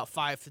 He'll be out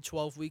 5 to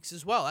 12 weeks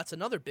as well. That's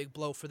another big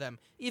blow for them.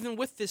 Even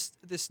with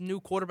this new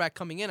quarterback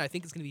coming in, I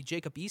think it's going to be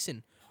Jacob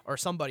Eason or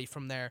somebody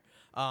from there.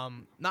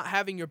 Not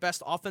having your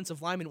best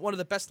offensive lineman, one of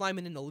the best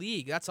linemen in the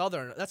league, that's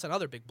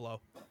another big blow.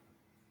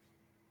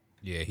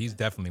 Yeah, he's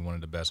definitely one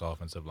of the best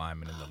offensive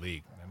linemen in the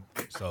league.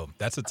 So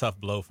that's a tough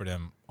blow for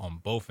them on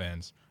both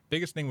ends.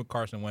 Biggest thing with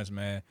Carson Wentz,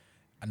 man,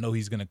 I know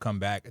he's going to come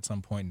back at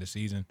some point in the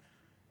season,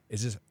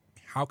 is just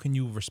how can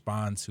you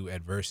respond to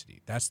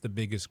adversity? That's the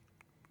biggest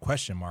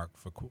question mark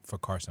for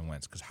Carson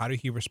Wentz, because how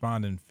did he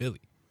respond in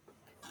Philly?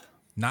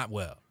 Not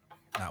well.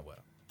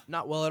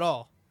 Not well at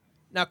all.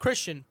 Now,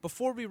 Christian,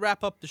 before we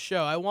wrap up the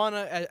show, I want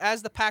to,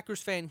 as the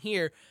Packers fan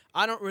here,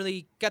 I don't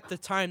really get the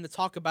time to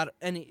talk about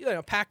any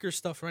Packers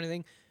stuff or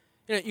anything.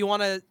 You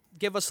want to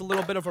give us a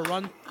little bit of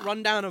a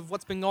rundown of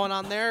what's been going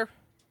on there?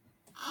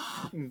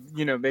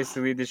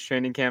 Basically this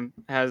training camp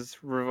has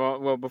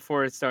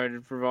before it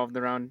started, revolved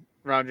around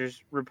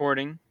Rodgers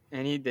reporting,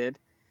 and he did.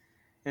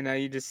 And now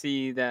you just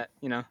see that,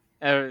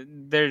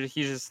 he's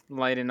just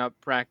lighting up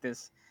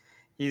practice.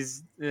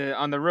 He's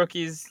on the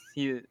rookies.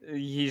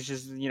 He's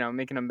just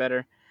making them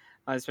better,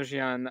 especially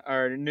on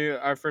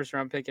our first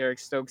round pick Eric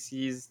Stokes.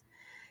 He's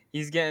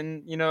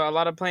getting a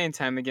lot of playing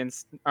time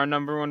against our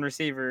number one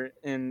receiver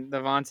in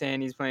Devontae,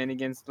 and he's playing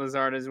against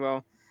Lazard as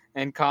well,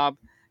 and Cobb,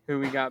 who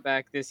we got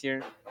back this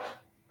year.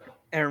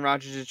 Aaron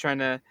Rodgers is trying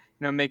to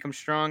make him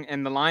strong,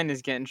 and the line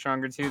is getting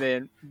stronger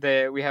too.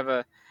 We have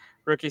a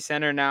rookie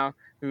center now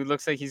who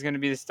looks like he's going to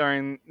be the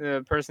starting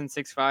person,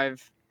 6'5".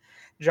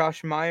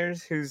 Josh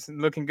Myers, who's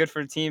looking good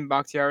for the team.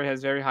 Bakhtiari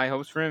has very high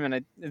hopes for him,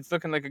 and it's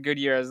looking like a good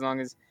year as long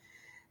as,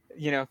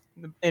 the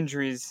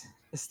injuries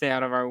stay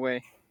out of our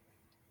way.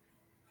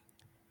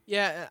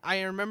 Yeah,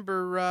 I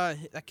remember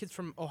that kid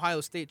from Ohio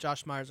State,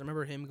 Josh Myers. I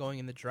remember him going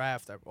in the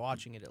draft,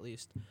 watching it at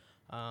least.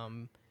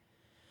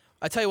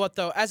 I tell you what,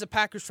 though, as a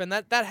Packers fan,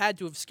 that had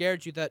to have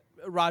scared you that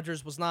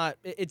Rodgers was not.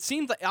 It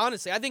seemed like,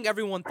 honestly, I think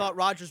everyone thought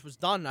Rodgers was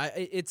done.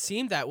 It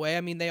seemed that way.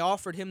 I mean, they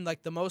offered him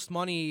like the most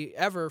money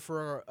ever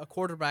for a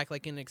quarterback,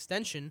 like an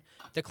extension,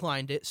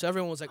 declined it. So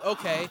everyone was like,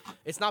 okay,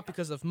 it's not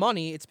because of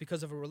money, it's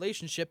because of a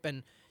relationship,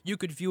 and you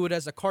could view it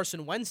as a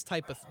Carson Wentz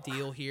type of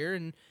deal here.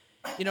 And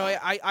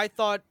I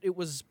thought it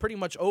was pretty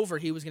much over.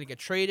 He was going to get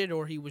traded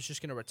or he was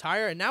just going to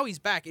retire, and now he's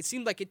back. It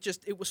seemed like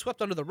it was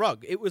swept under the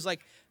rug. It was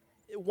like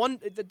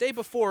the day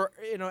before,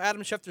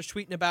 Adam Schefter's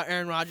tweeting about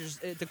Aaron Rodgers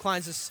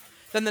declines this.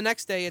 Then the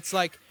next day, it's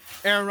like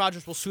Aaron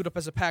Rodgers will suit up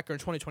as a Packer in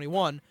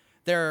 2021.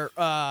 They're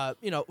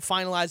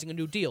finalizing a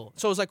new deal.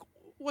 So it was like,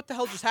 what the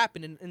hell just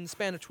happened in the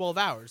span of 12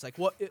 hours? Like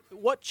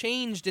what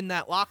changed in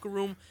that locker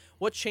room?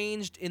 What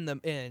changed in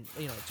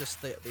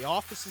just the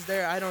offices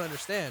there? I don't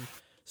understand.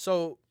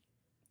 So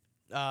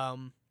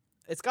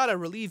it's got to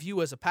relieve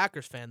you as a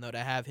Packers fan, though, to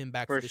have him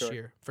back for this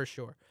year, for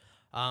sure.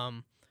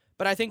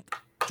 But I think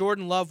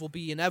Jordan Love will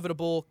be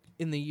inevitable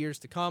in the years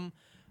to come.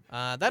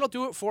 That'll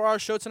do it for our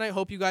show tonight.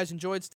 Hope you guys enjoyed.